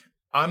think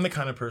I'm the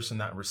kind of person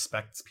that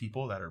respects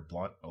people that are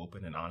blunt,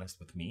 open, and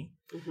honest with me.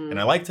 And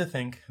I like to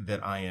think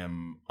that I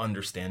am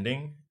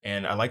understanding.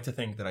 And I like to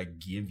think that I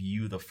give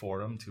you the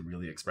forum to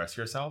really express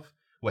yourself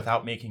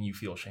without making you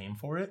feel shame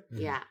for it.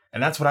 Yeah.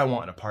 And that's what I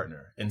want in a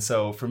partner. And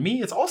so for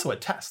me, it's also a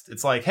test.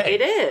 It's like, hey,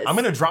 it is. I'm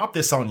going to drop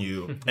this on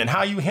you. And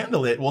how you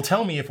handle it will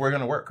tell me if we're going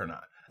to work or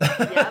not.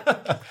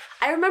 Yep.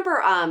 I remember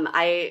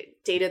I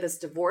dated this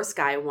divorced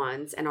guy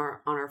once, and on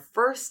our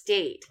first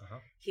date,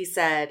 he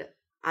said,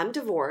 I'm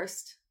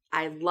divorced.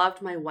 I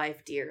loved my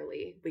wife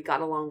dearly. We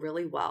got along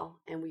really well,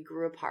 and we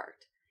grew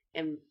apart.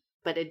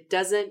 But it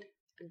doesn't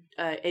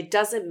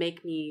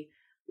make me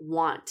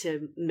want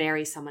to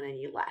marry someone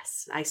any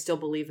less. I still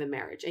believe in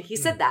marriage. And he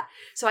said that.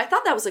 So I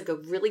thought that was like a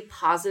really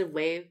positive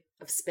way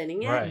of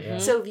spinning it. Right, yeah.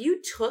 So if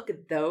you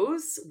took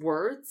those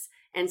words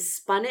and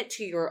spun it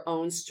to your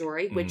own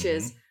story, which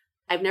is,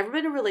 I've never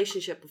been in a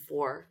relationship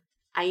before.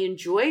 I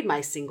enjoyed my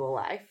single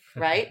life,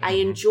 right? I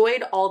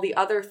enjoyed all the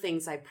other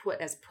things I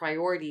put as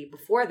priority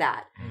before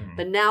that.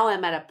 But now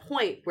I'm at a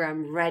point where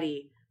I'm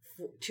ready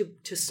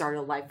to start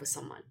a life with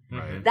someone.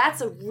 Right.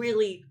 That's a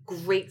really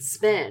great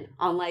spin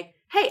on like,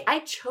 hey, I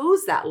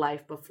chose that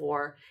life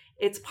before.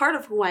 It's part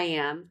of who I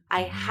am.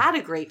 I had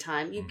a great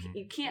time. You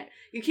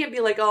can't be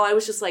like, oh, I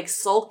was just like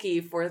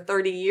sulky for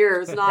 30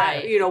 years,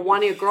 not,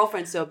 wanting a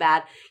girlfriend so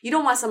bad. You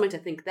don't want someone to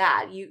think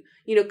that.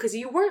 You know, because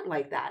you weren't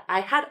like that.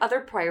 I had other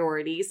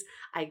priorities.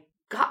 I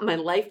got my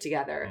life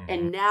together.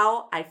 And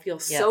now I feel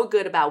so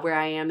good about where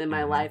I am in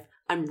my life.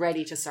 I'm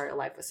ready to start a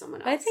life with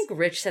someone else. I think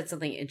Rich said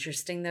something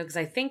interesting though, because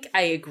I think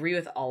I agree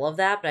with all of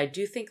that, but I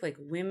do think like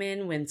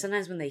women,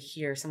 sometimes when they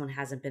hear someone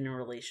hasn't been in a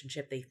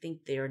relationship, they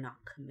think they are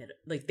not committed.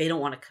 Like they don't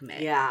want to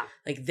commit. Yeah.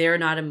 Like they're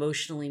not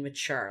emotionally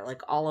mature.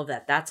 Like all of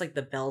that. That's like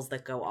the bells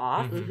that go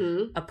off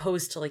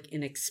opposed to like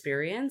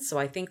inexperience. So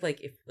I think like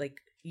if like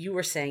you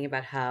were saying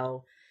about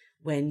how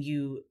when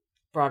you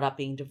brought up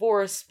being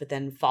divorced, but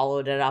then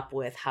followed it up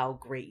with how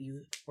great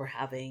you were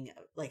having,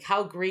 like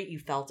how great you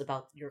felt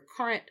about your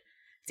current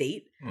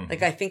date.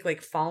 Like I think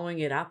like following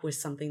it up with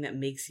something that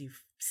makes you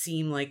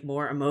seem like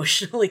more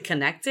emotionally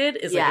connected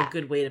is like a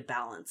good way to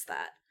balance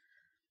that.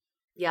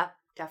 Yeah,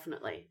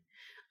 definitely.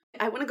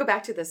 I want to go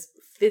back to this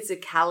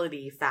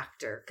physicality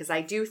factor because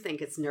I do think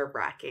it's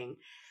nerve-wracking.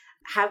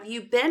 Have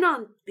you been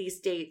on these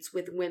dates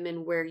with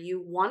women where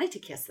you wanted to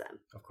kiss them?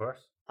 Of course.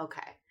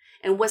 Okay.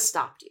 And what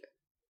stopped you?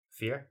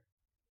 Fear.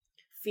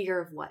 Fear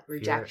of what?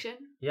 Rejection?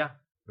 Yeah,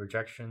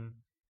 rejection.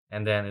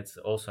 And then it's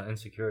also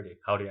insecurity.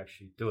 How do you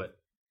actually do it?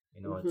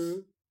 You know,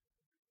 it's,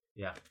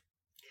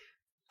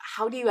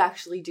 How do you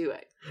actually do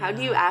it? How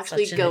do you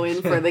actually go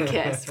in for the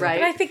kiss, right?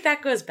 But I think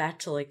that goes back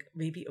to like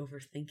maybe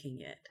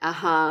overthinking it.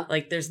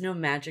 Like there's no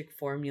magic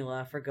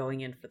formula for going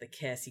in for the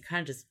kiss. You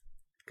kind of just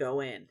go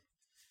in.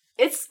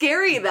 It's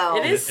scary though.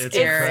 It is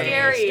scary. It's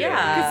scary.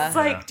 Yeah. Because it's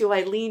like, do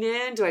I lean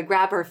in? Do I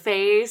grab her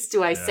face?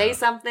 Do I say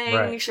something?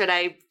 Right. Should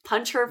I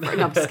punch her? No,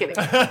 I'm just kidding.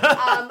 No,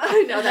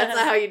 that's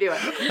not how you do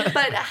it.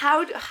 But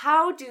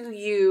how do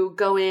you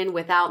go in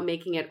without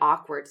making it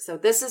awkward? So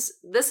this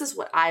is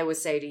what I would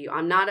say to you.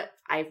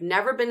 I've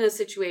never been in a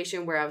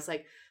situation where I was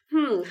like,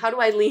 how do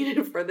I lean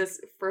in for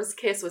this first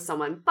kiss with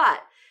someone?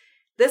 But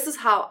this is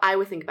how I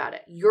would think about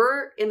it.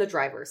 You're in the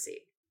driver's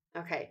seat.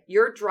 Okay,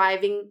 you're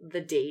driving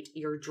the date,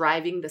 you're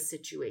driving the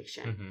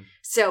situation.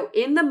 So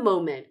in the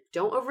moment,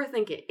 don't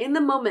overthink it. In the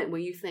moment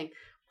when you think,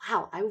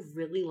 wow, I would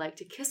really like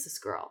to kiss this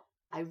girl,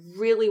 I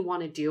really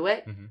want to do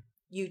it,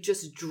 you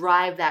just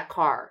drive that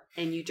car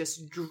and you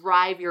just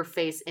drive your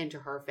face into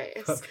her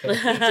face. Okay.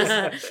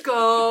 You just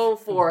go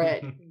for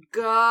it.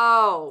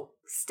 Go.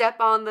 Step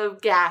on the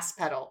gas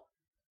pedal.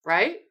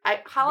 Right?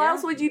 How Yeah.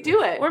 else would you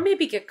do it? Or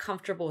maybe get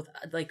comfortable with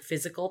like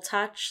physical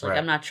touch. Like Right.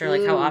 I'm not sure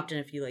like how Mm. often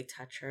if you like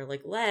touch her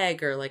like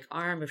leg or like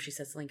arm, if she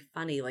says something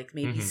funny, like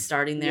maybe Mhm.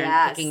 starting there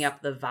Yes. and picking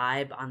up the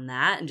vibe on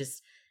that and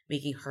just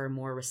making her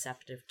more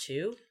receptive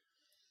too.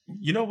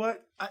 You know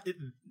what?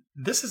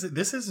 This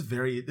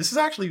is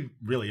actually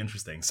really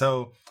interesting.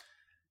 So,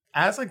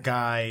 as a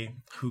guy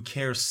who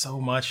cares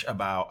so much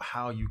about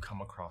how you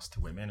come across to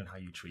women and how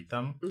you treat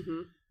them,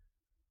 Mm-hmm.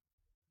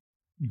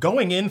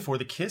 going in for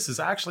the kiss is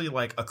actually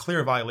like a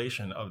clear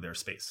violation of their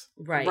space.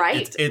 Right.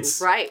 Right.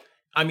 It's- right.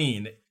 I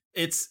mean,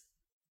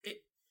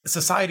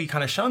 society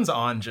kind of shuns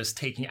on just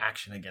taking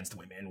action against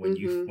women when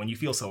Mhm. you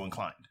feel so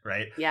inclined,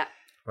 right? Yeah.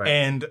 Right.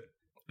 And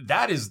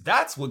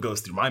that's what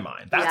goes through my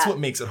mind. That's Yeah. what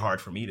makes it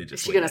hard for me to Is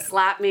just she lean gonna in.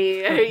 slap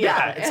me?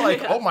 Yeah, it's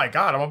like, oh my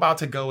God, I'm about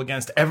to go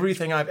against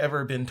everything I've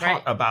ever been taught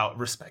Right. about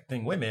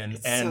respecting women.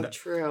 It's and so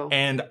true.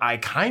 and I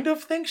kind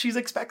of think she's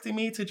expecting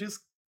me to just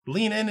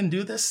lean in and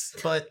do this,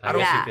 but I I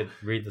don't guess Yeah. you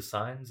could read the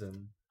signs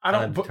and I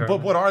don't but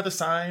determine. what are the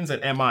signs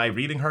and am I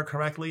reading her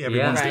correctly?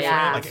 Everyone's Yeah. different.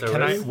 Yeah. Like So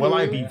can I it's- will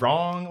I be Yeah.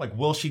 wrong? Like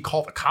will she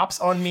call the cops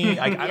on me?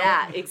 I don't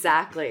Yeah,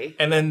 exactly.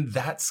 And then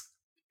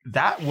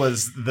that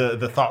was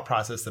the thought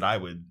process that I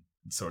would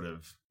sort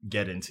of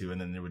get into, and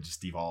then it would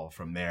just evolve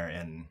from there.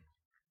 And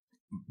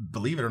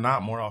believe it or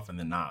not, more often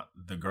than not,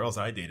 the girls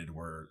I dated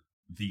were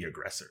the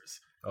aggressors.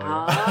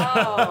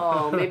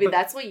 Oh, maybe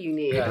that's what you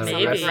need. Yeah, some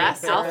maybe.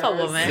 aggressors. Alpha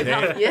woman.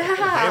 Yeah.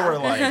 They were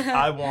like,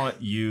 I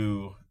want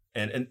you.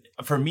 And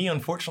for me,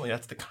 unfortunately,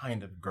 that's the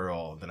kind of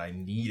girl that I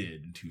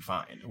needed to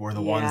find. Were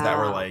the ones that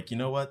were Yeah. like, you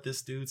know what,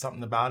 this dude,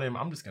 something about him.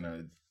 I'm just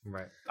gonna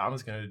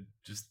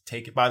just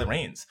take it by the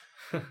reins.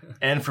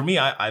 And for me,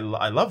 I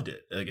loved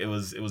it. Like it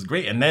was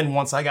great. And then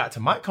once I got to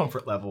my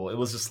comfort level, it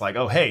was just like,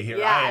 oh hey, here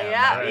I am.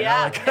 Yeah, right?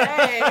 yeah. Like-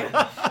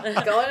 Hey,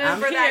 going in I'm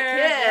for here.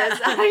 that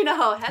kiss. I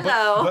know.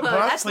 Hello. But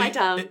That's honestly, my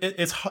tongue.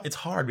 it's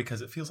hard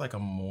because it feels like a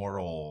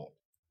moral.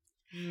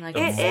 Like It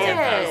It a is. moral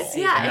battle in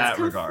Yeah, that it's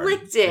regard.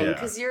 conflicting Yeah.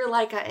 because you're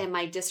like, am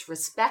I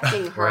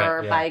disrespecting her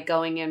Right, yeah. by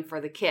going in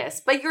for the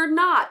kiss? But you're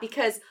not,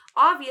 because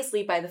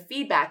obviously by the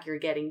feedback you're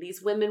getting,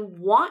 these women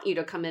want you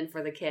to come in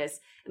for the kiss.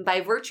 And by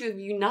virtue of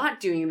you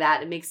not doing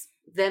that, it makes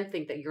them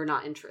think that you're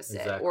not interested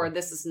Exactly. or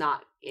this is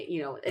not,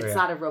 it's Yeah.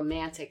 not a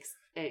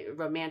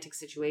romantic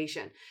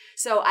situation.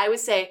 So I would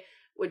say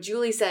what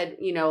Julie said,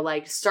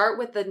 like start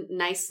with the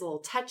nice little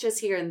touches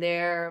here and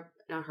there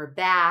on her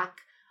back,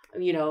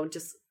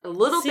 just a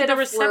little See bit the of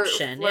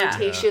reception, yeah.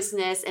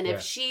 flirtatiousness. And Yeah.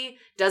 if she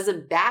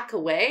doesn't back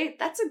away,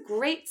 that's a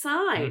great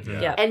sign.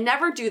 Mhm. Yeah. And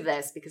never do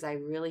this, because I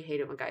really hate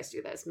it when guys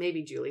do this.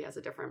 Maybe Julie has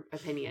a different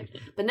opinion,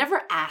 but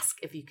never ask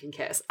if you can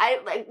kiss.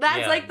 That's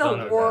Yeah, like the don't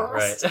do that,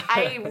 worst. right.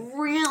 I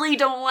really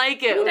don't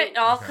like it. it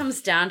all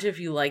comes down to if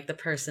you like the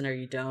person or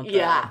you don't. though.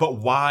 Yeah. But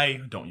why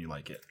don't you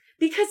like it?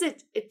 Because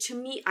it to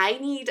me, I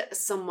need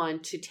someone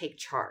to take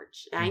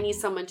charge. I need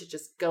someone to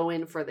just go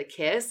in for the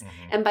kiss. Mhm.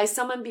 And by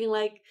someone being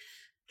like,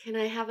 can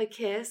I have a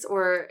kiss?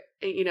 Or,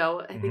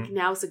 I think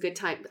now's a good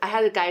time. I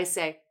had a guy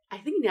say, I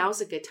think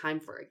now's a good time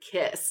for a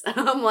kiss.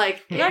 I'm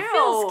like, That ew.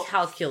 feels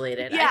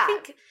calculated. Yeah. I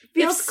think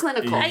Feels if-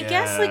 clinical. I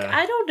guess like Yeah.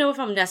 I don't know if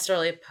I'm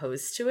necessarily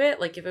opposed to it.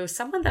 Like if it was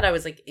someone that I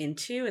was like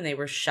into and they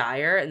were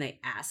shyer and they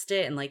asked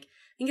it and like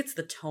I think it's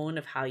the tone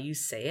of how you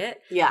say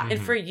it. Yeah.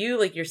 And for you,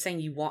 like you're saying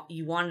you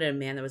wanted a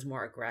man that was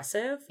more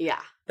aggressive. Yeah.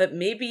 But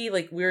maybe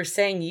like we were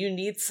saying you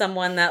need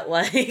someone that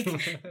like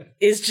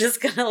is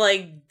just gonna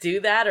like do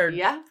that or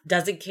Yeah.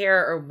 doesn't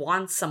care or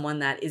wants someone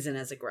that isn't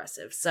as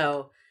aggressive.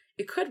 So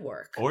it could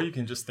work. Or you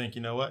can just think,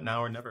 you know what,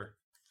 now or never.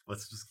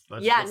 Let's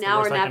Yeah, what's the now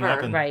worst or that can never.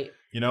 happen? Right.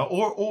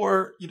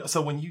 Or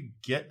so when you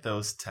get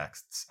those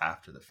texts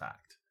after the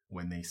fact,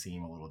 when they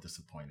seem a little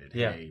disappointed,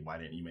 Yeah. hey, why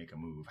didn't you make a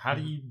move? How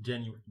do you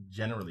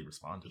generally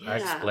respond to that? I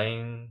Yeah.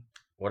 explain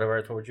whatever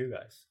I told you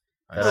guys.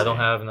 I That I don't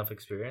see. have enough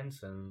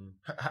experience and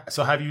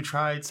So have you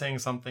tried saying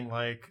something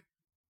like,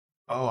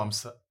 "Oh,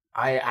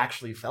 I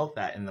actually felt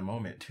that in the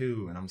moment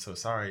too, and I'm so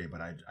sorry,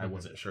 but I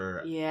wasn't sure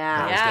that I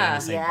Yeah. was getting the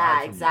same vibe Yeah,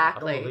 from you."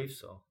 exactly. I don't believe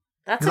so.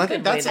 That's 'Cause a I good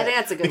think way. that's to- I think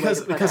that's a good because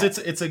way to put because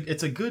it.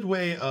 it's a good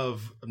way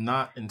of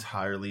not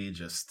entirely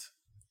just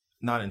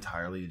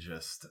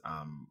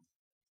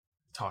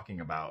talking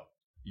about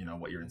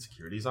what your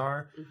insecurities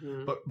are,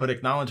 Mhm. but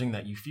acknowledging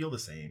that you feel the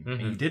same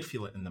and you Mhm. did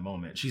feel it in the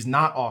moment. She's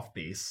not off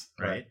base,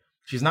 right? Right.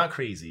 She's not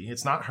crazy.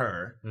 It's not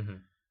her, hmm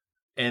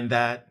and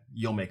that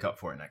you'll make up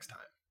for it next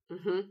time.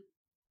 Mhm.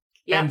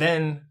 Yeah. And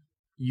then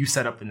you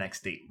set up the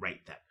next date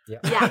right then. Yeah.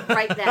 Yeah,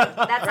 right then.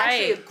 That's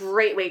actually a Right.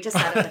 great way to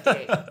set up a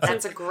date.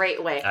 That's a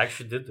great way. I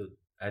actually did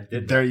I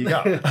did. There you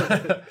go. And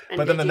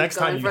But then the keep next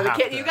time going you for the have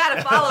kid, to. you got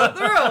to follow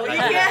through. You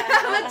can't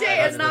have a date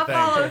That's and the not thing.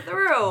 follow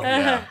through.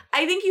 Yeah.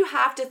 I think you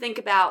have to think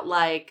about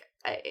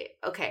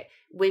okay,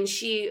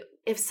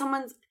 if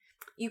someone's,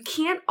 you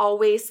can't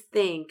always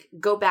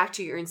go back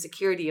to your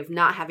insecurity of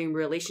not having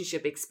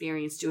relationship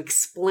experience to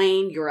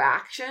explain your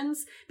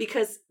actions.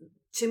 Because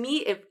to me,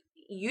 if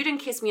you didn't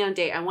kiss me on a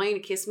date. I want you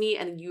to kiss me.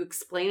 And you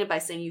explain it by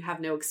saying you have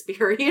no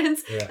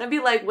experience. Yeah. And I'd be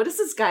like, what does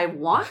this guy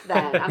want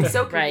then? I'm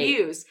so Right.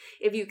 confused.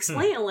 If you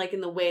explain it like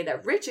in the way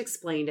that Rich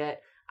explained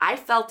it, I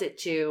felt it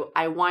too.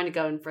 I want to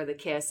go in for the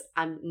kiss.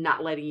 I'm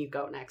not letting you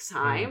go next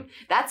time.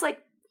 That's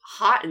like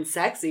hot and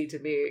sexy to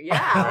me.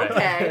 Yeah, Right.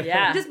 okay.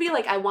 Yeah. Just be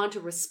like, I want to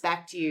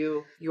respect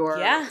your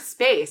Yeah.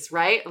 space,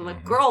 right? I'm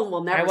like, girl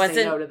will I never wasn't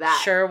say no to that.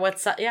 sure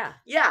what's up. Yeah.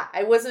 Yeah,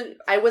 I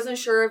wasn't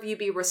sure if you'd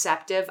be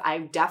receptive. I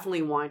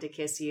definitely wanted to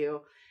kiss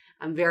you.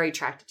 I'm very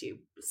attracted to you.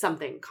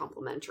 Something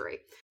complimentary.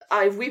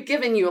 We've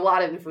given you a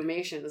lot of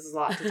information. This is a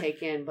lot to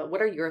take in, but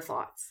what are your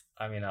thoughts?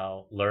 I mean,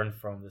 I'll learn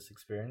from this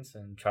experience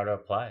and try to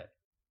apply it.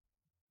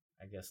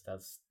 I guess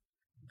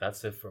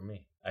that's it for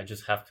me. I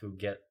just have to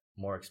get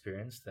more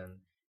experienced and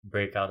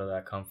break out of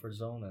that comfort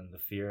zone and the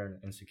fear and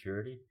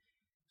insecurity.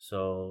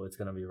 So it's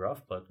gonna be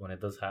rough, but when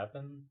it does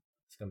happen,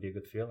 it's gonna be a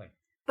good feeling.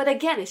 But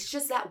again, it's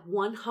just that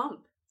one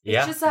hump. It's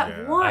Yeah. just that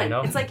Yeah. one. I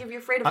know. It's like if you're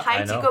afraid of I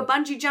heights, you know. go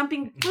bungee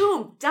jumping,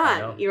 boom,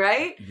 done. You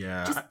right?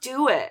 Yeah. Just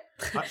do it.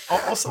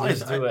 Also,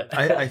 Just do it.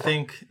 I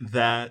think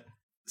that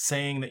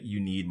saying that you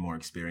need more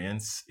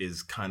experience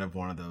is kind of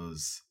one of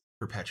those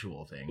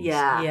perpetual things.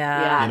 Yeah.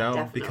 Yeah. You know,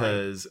 definitely.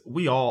 because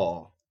we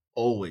all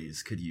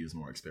always could use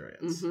more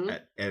experience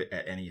Mhm.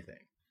 at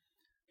anything.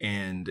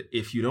 And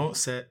if you don't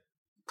set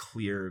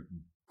clear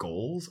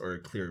goals or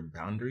clear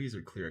boundaries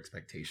or clear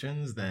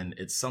expectations, then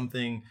it's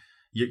something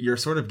you're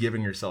sort of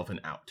giving yourself an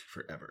out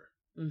forever.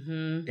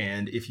 Mm-hmm.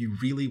 And if you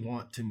really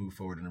want to move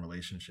forward in a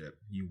relationship,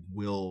 you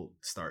will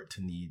start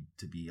to need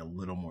to be a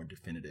little more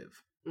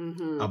definitive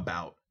Mhm.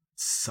 about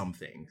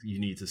something. You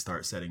need to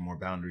start setting more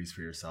boundaries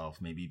for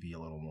yourself, maybe be a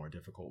little more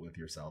difficult with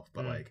yourself,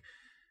 but like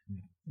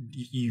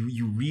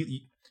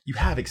you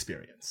have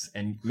experience,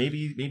 and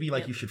maybe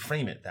like you should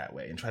frame it that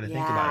way and try to think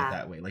about Yeah. it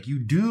that way. Like you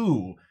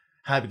do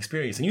have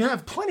experience, and you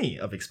have plenty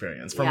of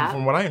experience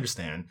from what I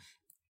understand.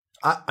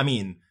 I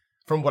mean,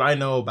 from what I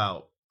know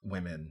about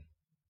women,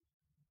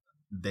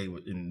 they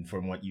would, and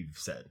from what you've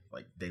said,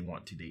 like they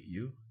want to date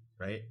you,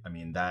 right? I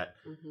mean that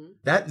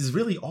is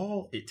really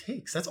all it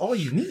takes. That's all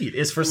you need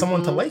is for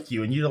someone to like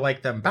you and you to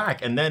like them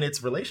back, and then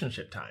it's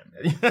relationship time.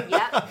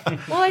 Yeah.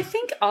 Well, I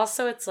think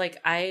also it's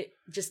like I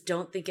just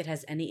don't think it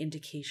has any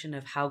indication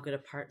of how good a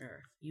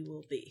partner you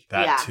will be.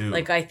 That Yeah. too.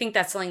 Like I think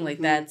that's something like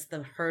Mhm. that's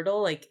the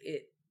hurdle. Like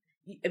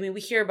I mean,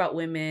 we hear about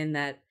women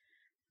that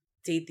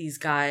date these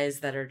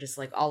guys that are just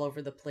like all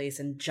over the place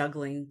and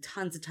juggling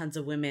tons and tons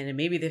of women, and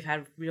maybe they've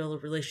had real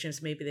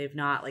relationships, maybe they've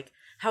not. Like,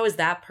 how is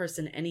that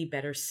person any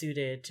better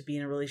suited to be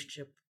in a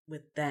relationship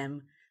with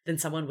them than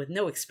someone with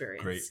no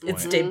experience? Great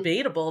It's point.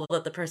 debatable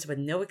that the person with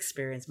no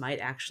experience might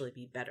actually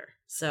be better.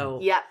 So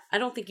Yeah. I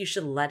don't think you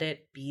should let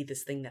it be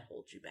this thing that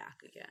holds you back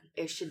again.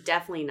 It should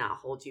definitely not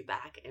hold you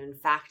back. In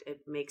fact,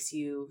 it makes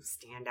you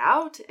stand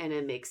out and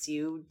it makes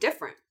you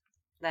different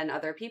than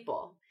other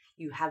people.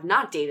 You have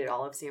not dated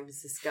all of San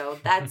Francisco.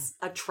 That's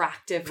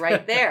attractive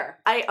right there.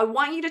 I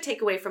want you to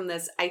take away from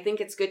this. I think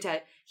it's good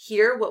to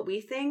hear what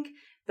we think,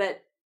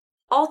 but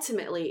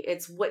ultimately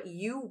it's what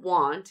you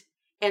want,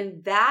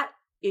 and that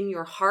in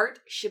your heart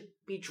should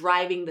be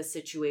driving the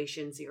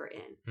situations you're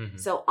in. Mhm.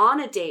 So on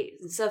a date,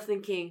 instead of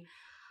thinking,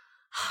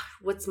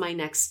 what's my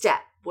next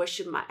step? What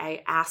should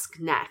I ask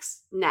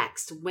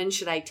next? When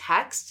should I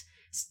text?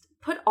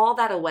 Put all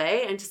that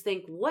away and just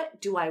think,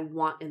 what do I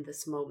want in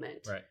this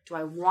moment? Right. Do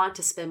I want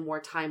to spend more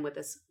time with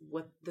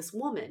this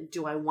woman?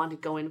 Do I want to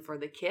go in for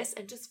the kiss?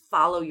 And just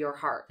follow your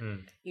heart.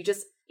 Mm. You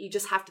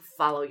just have to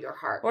follow your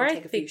heart Or and I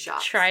take a few think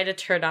shots. try to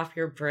turn off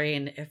your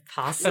brain if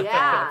possible.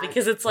 Yeah.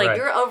 Because it's like Right.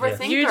 You're an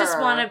overthinker. you just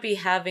want to be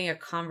having a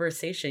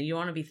conversation. You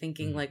want to be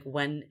thinking Mhm. like,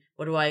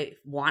 what do I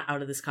want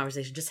out of this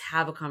conversation? Just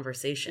have a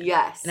conversation.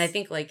 Yes. And I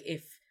think like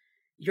if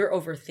you're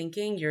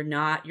overthinking,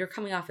 you're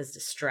coming off as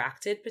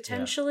distracted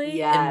potentially.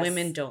 Yes. And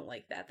women don't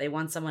like that. They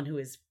want someone who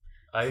is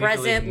I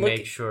present, usually make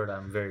look- sure that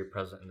I'm very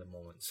present in the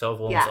moment. Cell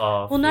phones Yeah.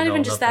 off. well, not you know,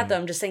 even just that nothing. though.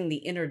 I'm just saying the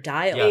inner Yeah,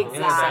 dialogue.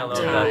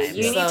 Exactly. that's-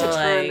 You need yeah. to So,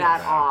 turn like-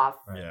 that off.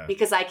 Yeah.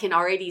 Because I can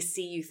already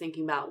see you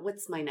thinking about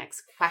what's my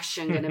next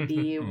question going to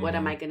be? What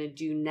am I going to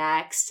do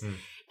next? Mm.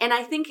 And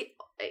I think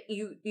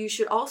you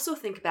should also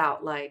think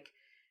about like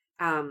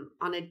on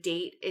a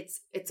date,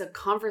 it's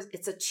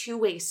a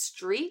two-way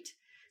street.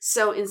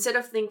 So instead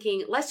of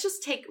thinking, let's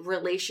just take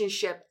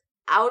relationship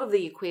out of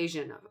the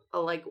equation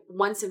of like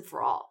once and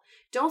for all.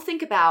 Don't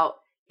think about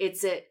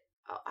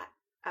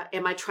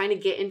am I trying to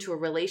get into a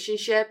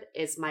relationship?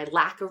 Is my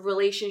lack of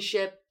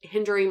relationship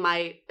hindering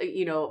my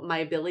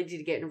ability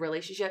to get in a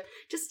relationship?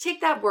 Just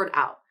take that word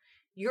out.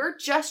 You're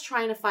just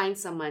trying to find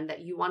someone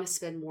that you want to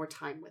spend more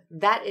time with.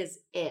 That is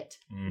it.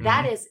 Mhm.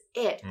 That is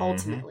it Mhm.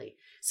 ultimately.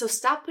 So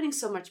stop putting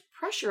so much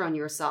pressure on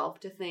yourself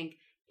to think,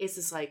 is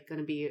this like going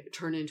to be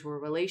turned into a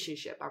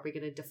relationship? Are we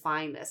going to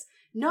define this?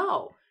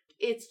 No.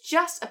 It's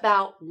just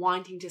about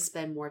wanting to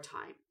spend more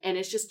time. And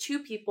it's just two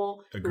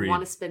people Agreed. who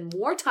want to spend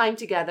more time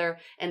together.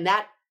 And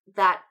that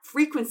that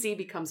frequency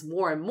becomes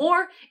more and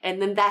more, and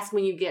then that's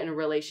when you get in a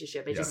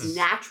relationship. It just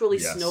naturally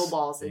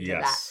snowballs into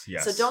that.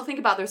 Yes. So don't think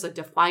about there's a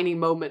defining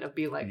moment of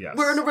being like,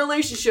 we're in a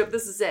relationship,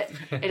 this is it.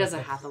 It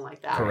doesn't happen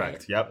like that.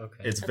 Correct. Right? Yep.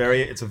 Okay.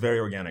 It's a very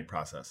organic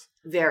process.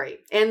 Very.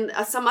 And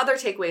some other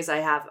takeaways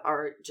I have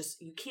are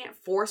just, you can't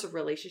force a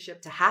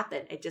relationship to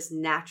happen. It just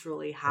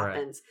naturally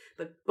happens.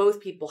 Right. But both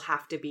people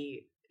have to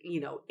be,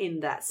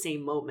 in that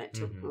same moment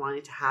to want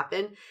it to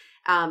happen.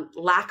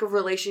 Lack of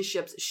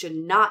relationships should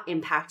not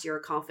impact your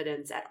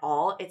confidence at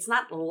all. It's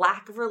not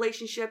lack of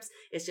relationships.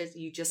 It's just,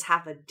 you just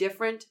have a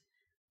different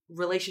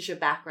relationship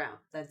background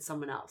than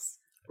someone else.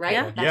 Right?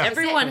 Yeah.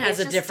 Everyone has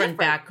a different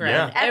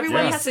background. Yeah.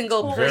 Every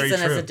single person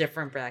has a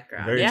different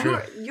background. Very true.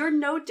 You're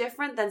no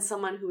different than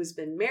someone who's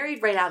been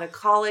married right out of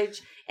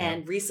college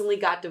and recently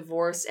got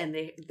divorced, and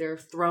they're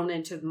thrown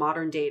into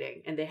modern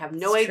dating, and they have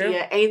no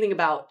idea anything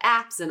about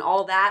apps and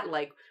all that,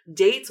 like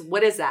dates.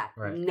 What is that?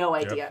 Right. No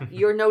idea. Yep.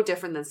 You're no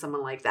different than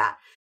someone like that.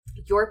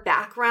 Your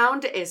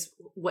background is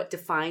what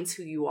defines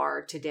who you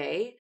are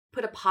today.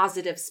 Put a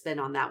positive spin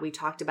on that. We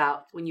talked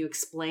about when you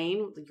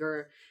explain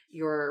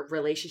your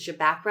relationship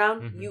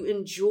background, you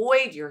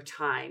enjoyed your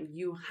time.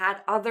 You had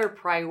other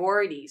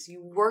priorities.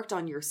 You worked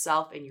on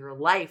yourself and your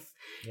life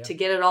to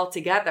get it all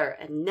together.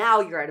 And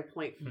now you're at a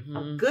point,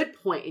 a good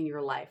point in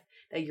your life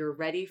that you're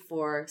ready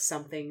for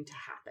something to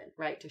happen,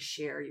 right? To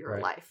share your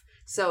life.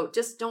 So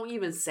just don't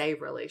even say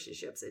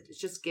relationships. It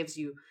just gives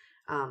you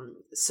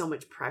so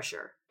much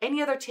pressure.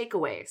 Any other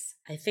takeaways?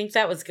 I think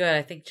that was good.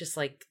 I think just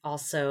like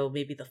also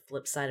maybe the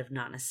flip side of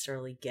not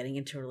necessarily getting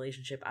into a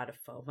relationship out of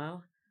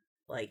FOMO.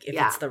 Like if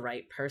it's the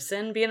right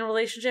person, be in a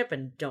relationship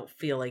and don't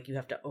feel like you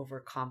have to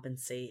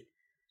overcompensate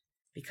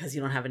because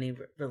you don't have any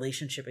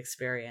relationship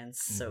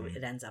experience. So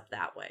it ends up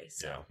that way.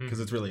 So because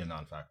it's really a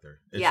non-factor.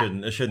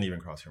 It shouldn't even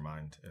cross your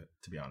mind,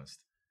 to be honest.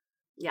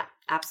 Yeah,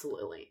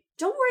 absolutely.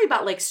 Don't worry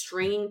about like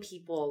stringing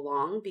people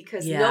along,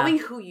 because knowing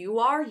who you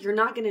are, you're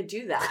not going to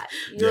do that.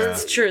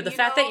 It's true. The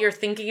fact that you're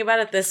thinking about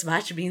it this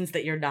much means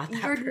that you're not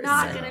that person. You're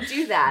not going to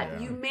do that. Yeah.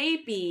 You may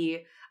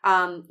be,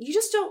 you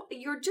just don't,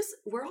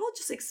 we're all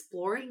just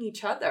exploring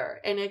each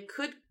other. And it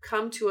could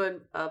come to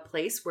a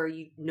place where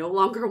you no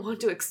longer want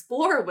to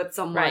explore with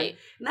someone. Right.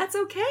 And that's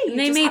okay. And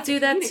they may do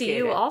that to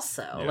you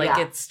also. Yeah. Like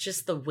it's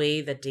just the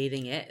way that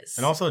dating is.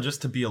 And also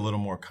just to be a little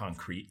more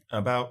concrete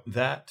about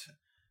that,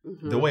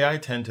 the way I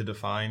tend to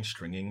define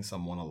stringing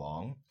someone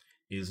along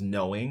is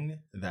knowing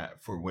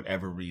that for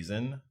whatever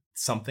reason,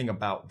 something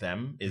about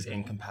them is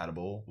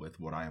incompatible with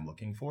what I am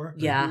looking for.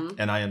 Yeah.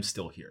 And I am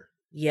still here.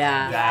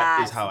 Yeah.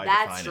 That is how I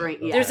define it.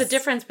 Yes. There's a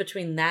difference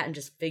between that and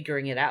just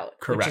figuring it out.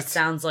 Correct. Which it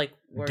sounds like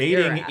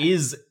dating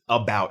is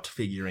about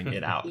figuring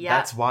it out.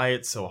 That's why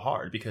it's so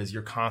hard, because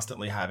you're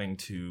constantly having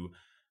to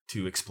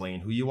explain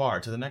who you are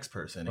to the next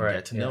person and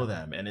get to know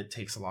them. And it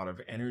takes a lot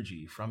of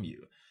energy from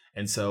you.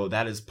 And so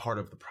that is part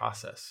of the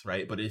process,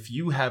 right? But if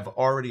you have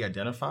already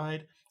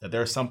identified that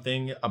there's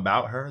something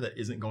about her that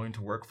isn't going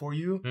to work for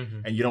you,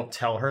 and you don't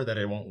tell her that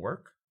it won't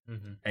work,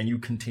 and you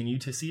continue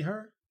to see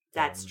her,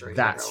 that's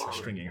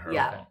stringing her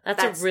along.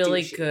 That's a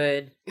really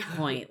good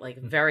point.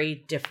 Like very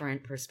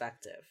different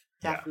perspective.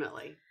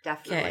 Definitely.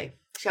 Okay.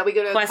 Shall we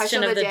go to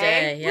question of the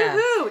day? Yeah.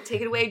 Woohoo!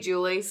 Take it away,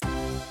 Julie.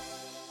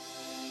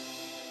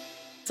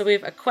 So we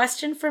have a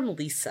question from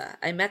Lisa.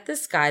 I met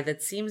this guy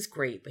that seems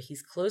great, but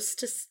he's close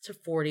to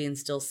 40 and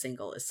still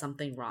single. Is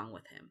something wrong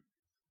with him?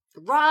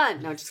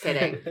 Run! No, just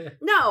kidding.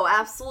 No,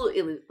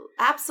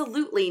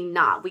 absolutely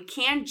not. We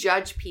can't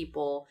judge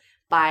people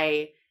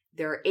by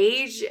their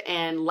age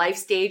and life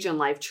stage and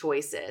life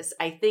choices.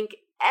 I think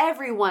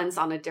everyone's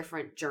on a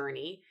different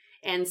journey.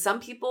 And some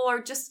people are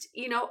just,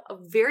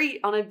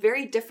 on a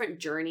very different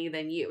journey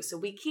than you. So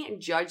we can't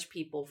judge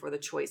people for the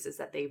choices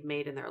that they've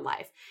made in their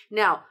life.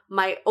 Now,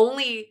 my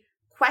only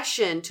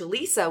question to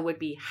Lisa would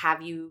be,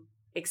 have you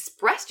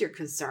expressed your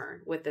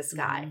concern with this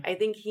guy? I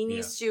think he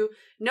needs to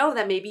know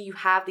that maybe you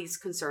have these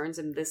concerns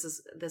and this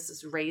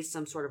has raised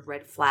some sort of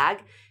red flag.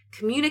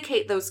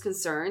 Communicate those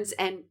concerns,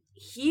 and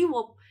he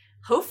will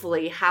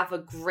hopefully have a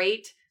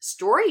great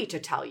story to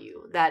tell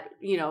you that,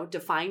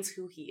 defines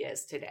who he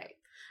is today.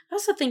 I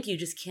also think you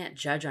just can't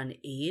judge on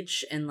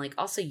age, and like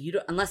also you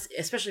don't, unless,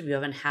 especially if you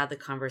haven't had the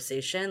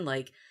conversation,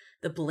 like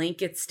the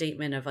blanket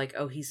statement of like,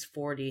 oh, he's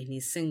 40 and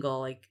he's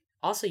single, like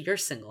also you're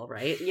single,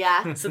 right?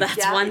 Yeah. So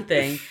that's one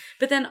thing.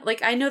 But then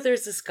like, I know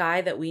there's this guy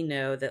that we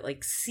know that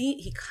like,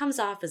 he comes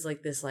off as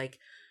like this like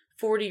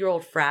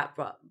 40-year-old frat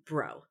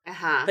bro.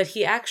 But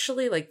he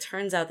actually like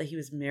turns out that he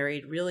was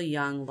married really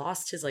young,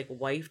 lost his like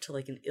wife to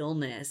like an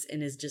illness,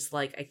 and is just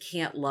like, I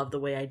can't love the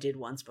way I did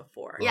once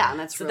before. Yeah, and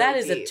that's so really that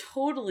is deep. a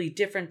totally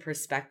different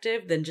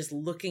perspective than just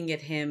looking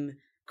at him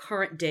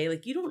current day.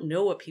 Like you don't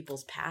know what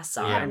people's pasts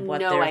are and what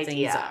their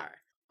things are.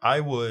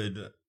 I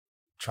would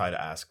try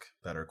to ask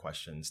better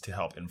questions to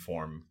help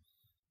inform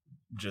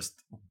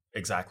just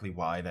exactly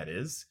why that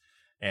is,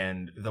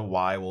 and the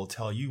why will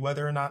tell you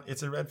whether or not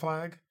it's a red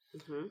flag.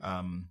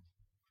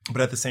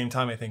 But at the same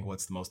time, I think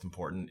what's the most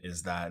important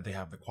is that they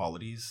have the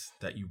qualities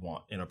that you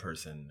want in a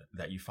person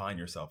that you find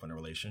yourself in a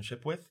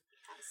relationship with.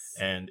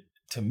 And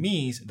to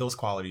me, those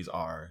qualities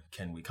are,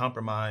 can we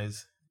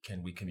compromise?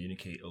 Can we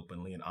communicate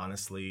openly and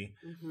honestly?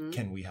 Mm-hmm.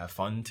 Can we have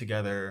fun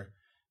together?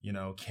 You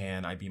know,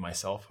 can I be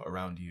myself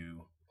around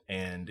you?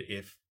 And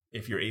if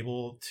you're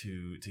able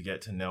to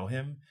get to know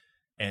him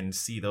and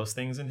see those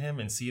things in him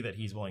and see that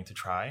he's willing to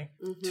try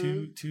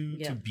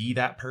to be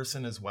that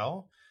person as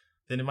well,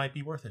 then it might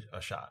be worth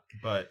a shot.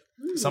 But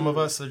some of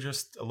us are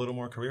just a little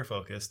more career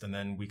focused, and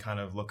then we kind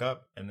of look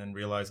up and then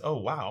realize, oh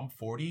wow, I'm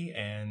 40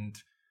 and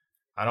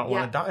I don't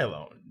want to die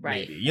alone.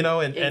 Right. Maybe, you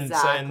know, and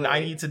Exactly. I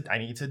need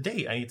to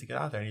date. I need to get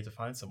out there. I need to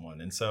find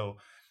someone. And so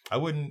I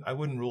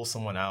wouldn't rule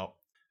someone out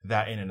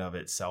that in and of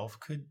itself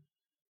could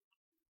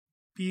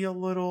be a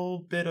little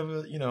bit of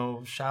a, you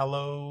know,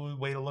 shallow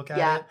way to look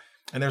at it.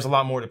 And there's a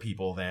lot more to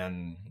people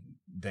than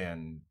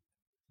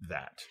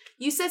that.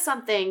 You said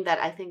something that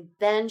I think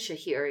Ben should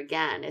hear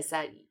again, is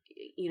that,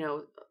 you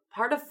know,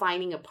 part of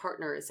finding a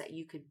partner is that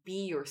you could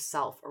be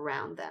yourself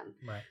around them.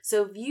 Right.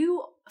 So if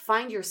you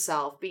find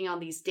yourself being on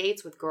these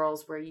dates with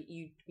girls where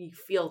you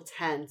feel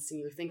tense and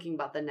you're thinking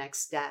about the next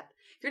step,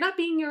 you're not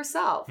being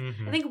yourself.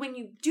 Mm-hmm. I think when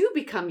you do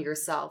become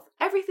yourself,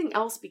 everything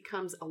else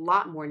becomes a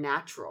lot more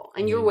natural,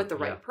 and you're with the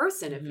right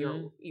person if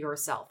you're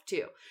yourself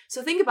too.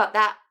 So think about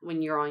that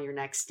when you're on your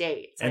next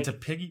date. It's and like,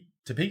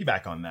 to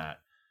piggyback on that,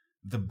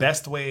 the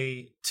best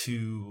way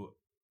to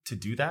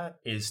do that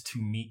is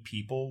to meet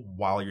people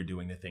while you're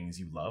doing the things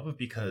you love,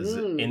 because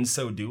in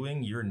so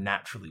doing, you're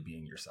naturally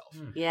being yourself.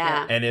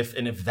 yeah. And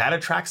if that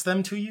attracts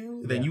them to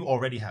you, then you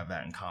already have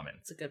that in common.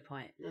 That's a good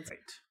point. Right.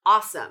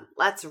 Awesome.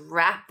 Let's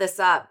wrap this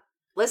up.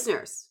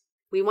 Listeners,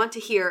 we want to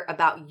hear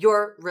about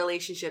your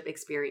relationship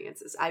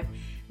experiences. I've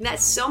met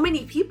so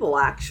many people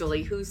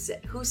actually who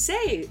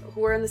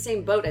are in the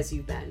same boat as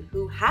you've been,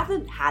 who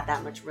haven't had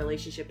that much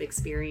relationship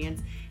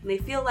experience, and they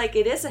feel like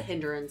it is a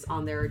hindrance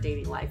on their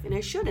dating life, and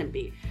it shouldn't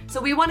be.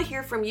 So we want to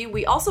hear from you.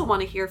 We also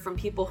want to hear from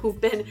people who've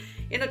been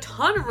in a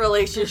ton of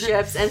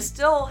relationships and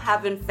still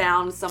haven't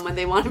found someone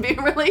they want to be in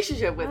a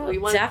relationship with.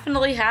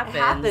 Definitely happens. It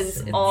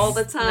happens all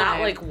the time. Not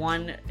like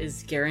one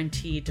is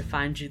guaranteed to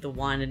find you the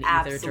one in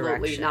either direction.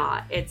 Absolutely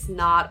not. It's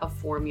not a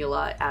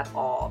formula at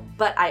all.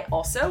 But I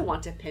also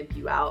want to pimp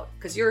you out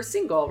because you're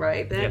single,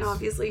 right, Ben? Yes.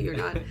 Obviously, you're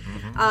not.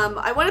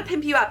 I want to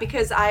pimp you out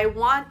because I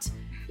want,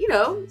 you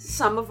know,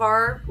 some of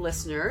our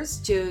listeners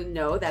to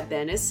know that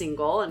Ben is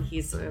single and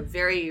he's a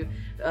very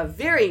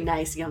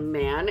nice young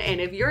man.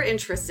 And if you're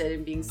interested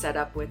in being set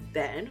up with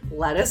Ben,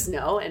 let us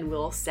know and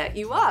we'll set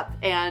you up.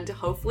 And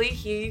hopefully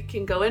he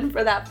can go in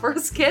for that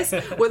first kiss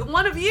with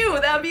one of you.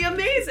 That would be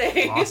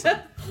amazing. Awesome.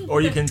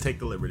 Or you can take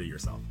the liberty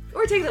yourself.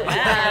 Or take the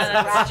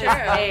grab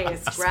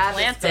his face, grab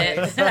his Plant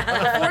it.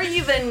 face. Before you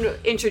even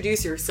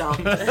introduce yourself,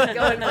 go in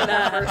for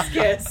that first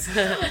kiss.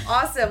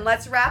 Awesome.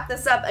 Let's wrap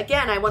this up.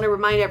 Again, I want to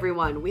remind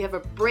everyone, we have a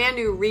brand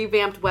new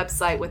revamped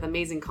website with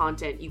amazing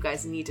content. You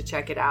guys need to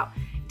check it out.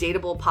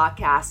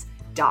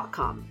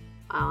 dateablepodcast.com.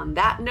 On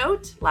that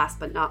note, last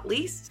but not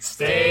least,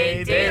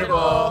 Stay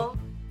dateable.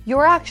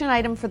 Your action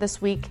item for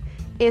this week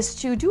is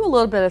to do a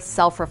little bit of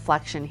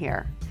self-reflection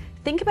here.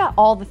 Think about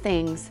all the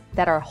things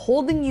that are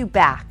holding you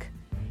back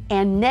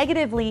and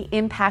negatively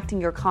impacting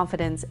your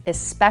confidence,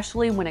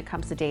 especially when it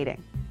comes to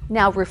dating.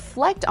 Now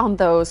reflect on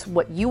those,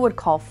 what you would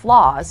call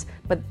flaws,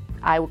 but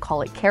I would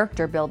call it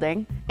character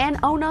building, and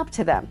own up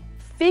to them.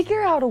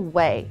 Figure out a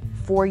way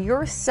for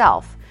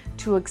yourself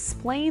to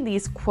explain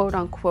these quote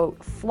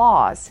unquote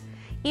flaws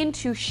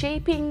into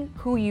shaping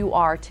who you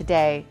are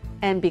today.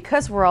 And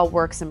because we're all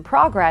works in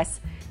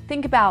progress,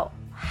 think about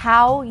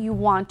how you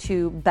want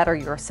to better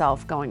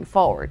yourself going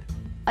forward.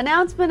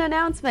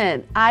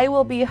 Announcement. I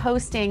will be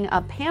hosting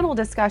a panel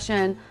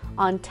discussion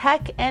on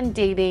tech and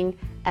dating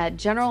at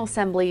General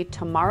Assembly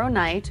tomorrow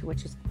night,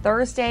 which is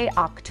Thursday,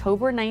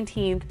 October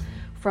 19th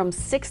from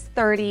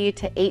 6:30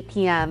 to 8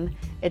 p.m.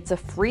 It's a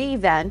free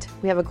event.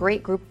 We have a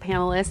great group of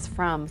panelists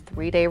from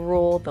 3 Day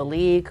Rule, The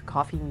League,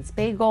 Coffee Meets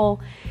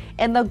Bagel.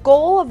 And the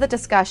goal of the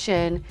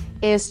discussion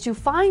is to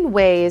find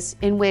ways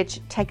in which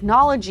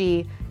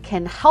technology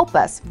can help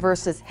us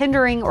versus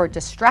hindering or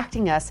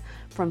distracting us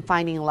from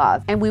finding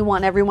love. And we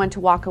want everyone to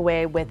walk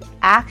away with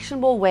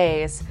actionable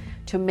ways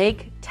to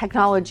make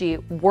technology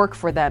work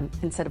for them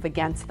instead of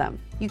against them.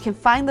 You can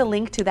find the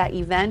link to that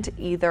event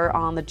either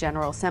on the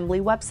General Assembly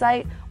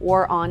website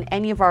or on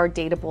any of our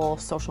Dateable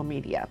social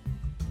media.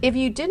 If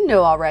you didn't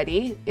know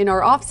already, in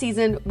our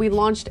off-season, we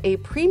launched a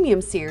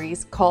premium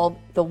series called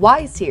the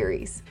Why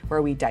Series,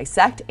 where we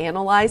dissect,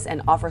 analyze,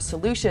 and offer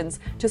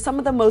solutions to some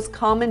of the most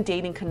common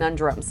dating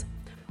conundrums.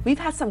 We've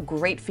had some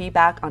great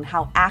feedback on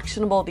how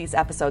actionable these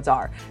episodes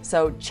are,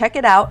 so check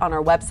it out on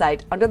our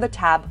website under the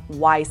tab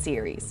Why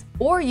Series.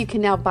 Or you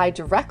can now buy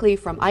directly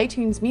from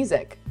iTunes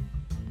Music.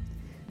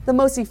 The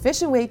most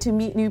efficient way to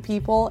meet new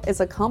people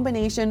is a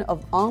combination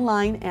of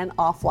online and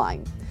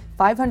offline.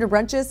 500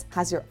 Brunches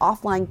has your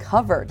offline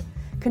covered.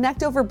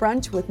 Connect over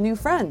brunch with new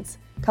friends.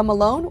 Come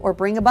alone or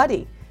bring a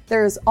buddy.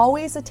 There is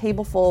always a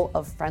table full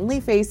of friendly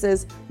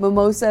faces,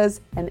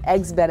 mimosas, and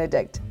eggs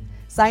Benedict.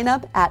 Sign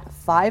up at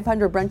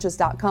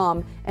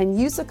 500brunches.com and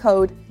use the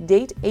code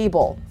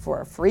DATEABLE for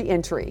a free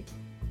entry.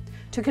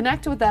 To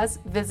connect with us,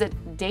 visit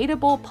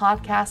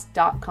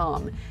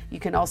dateablepodcast.com. You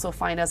can also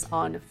find us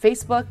on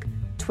Facebook,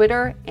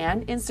 Twitter,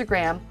 and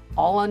Instagram,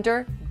 all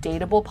under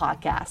Dateable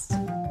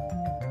Podcast.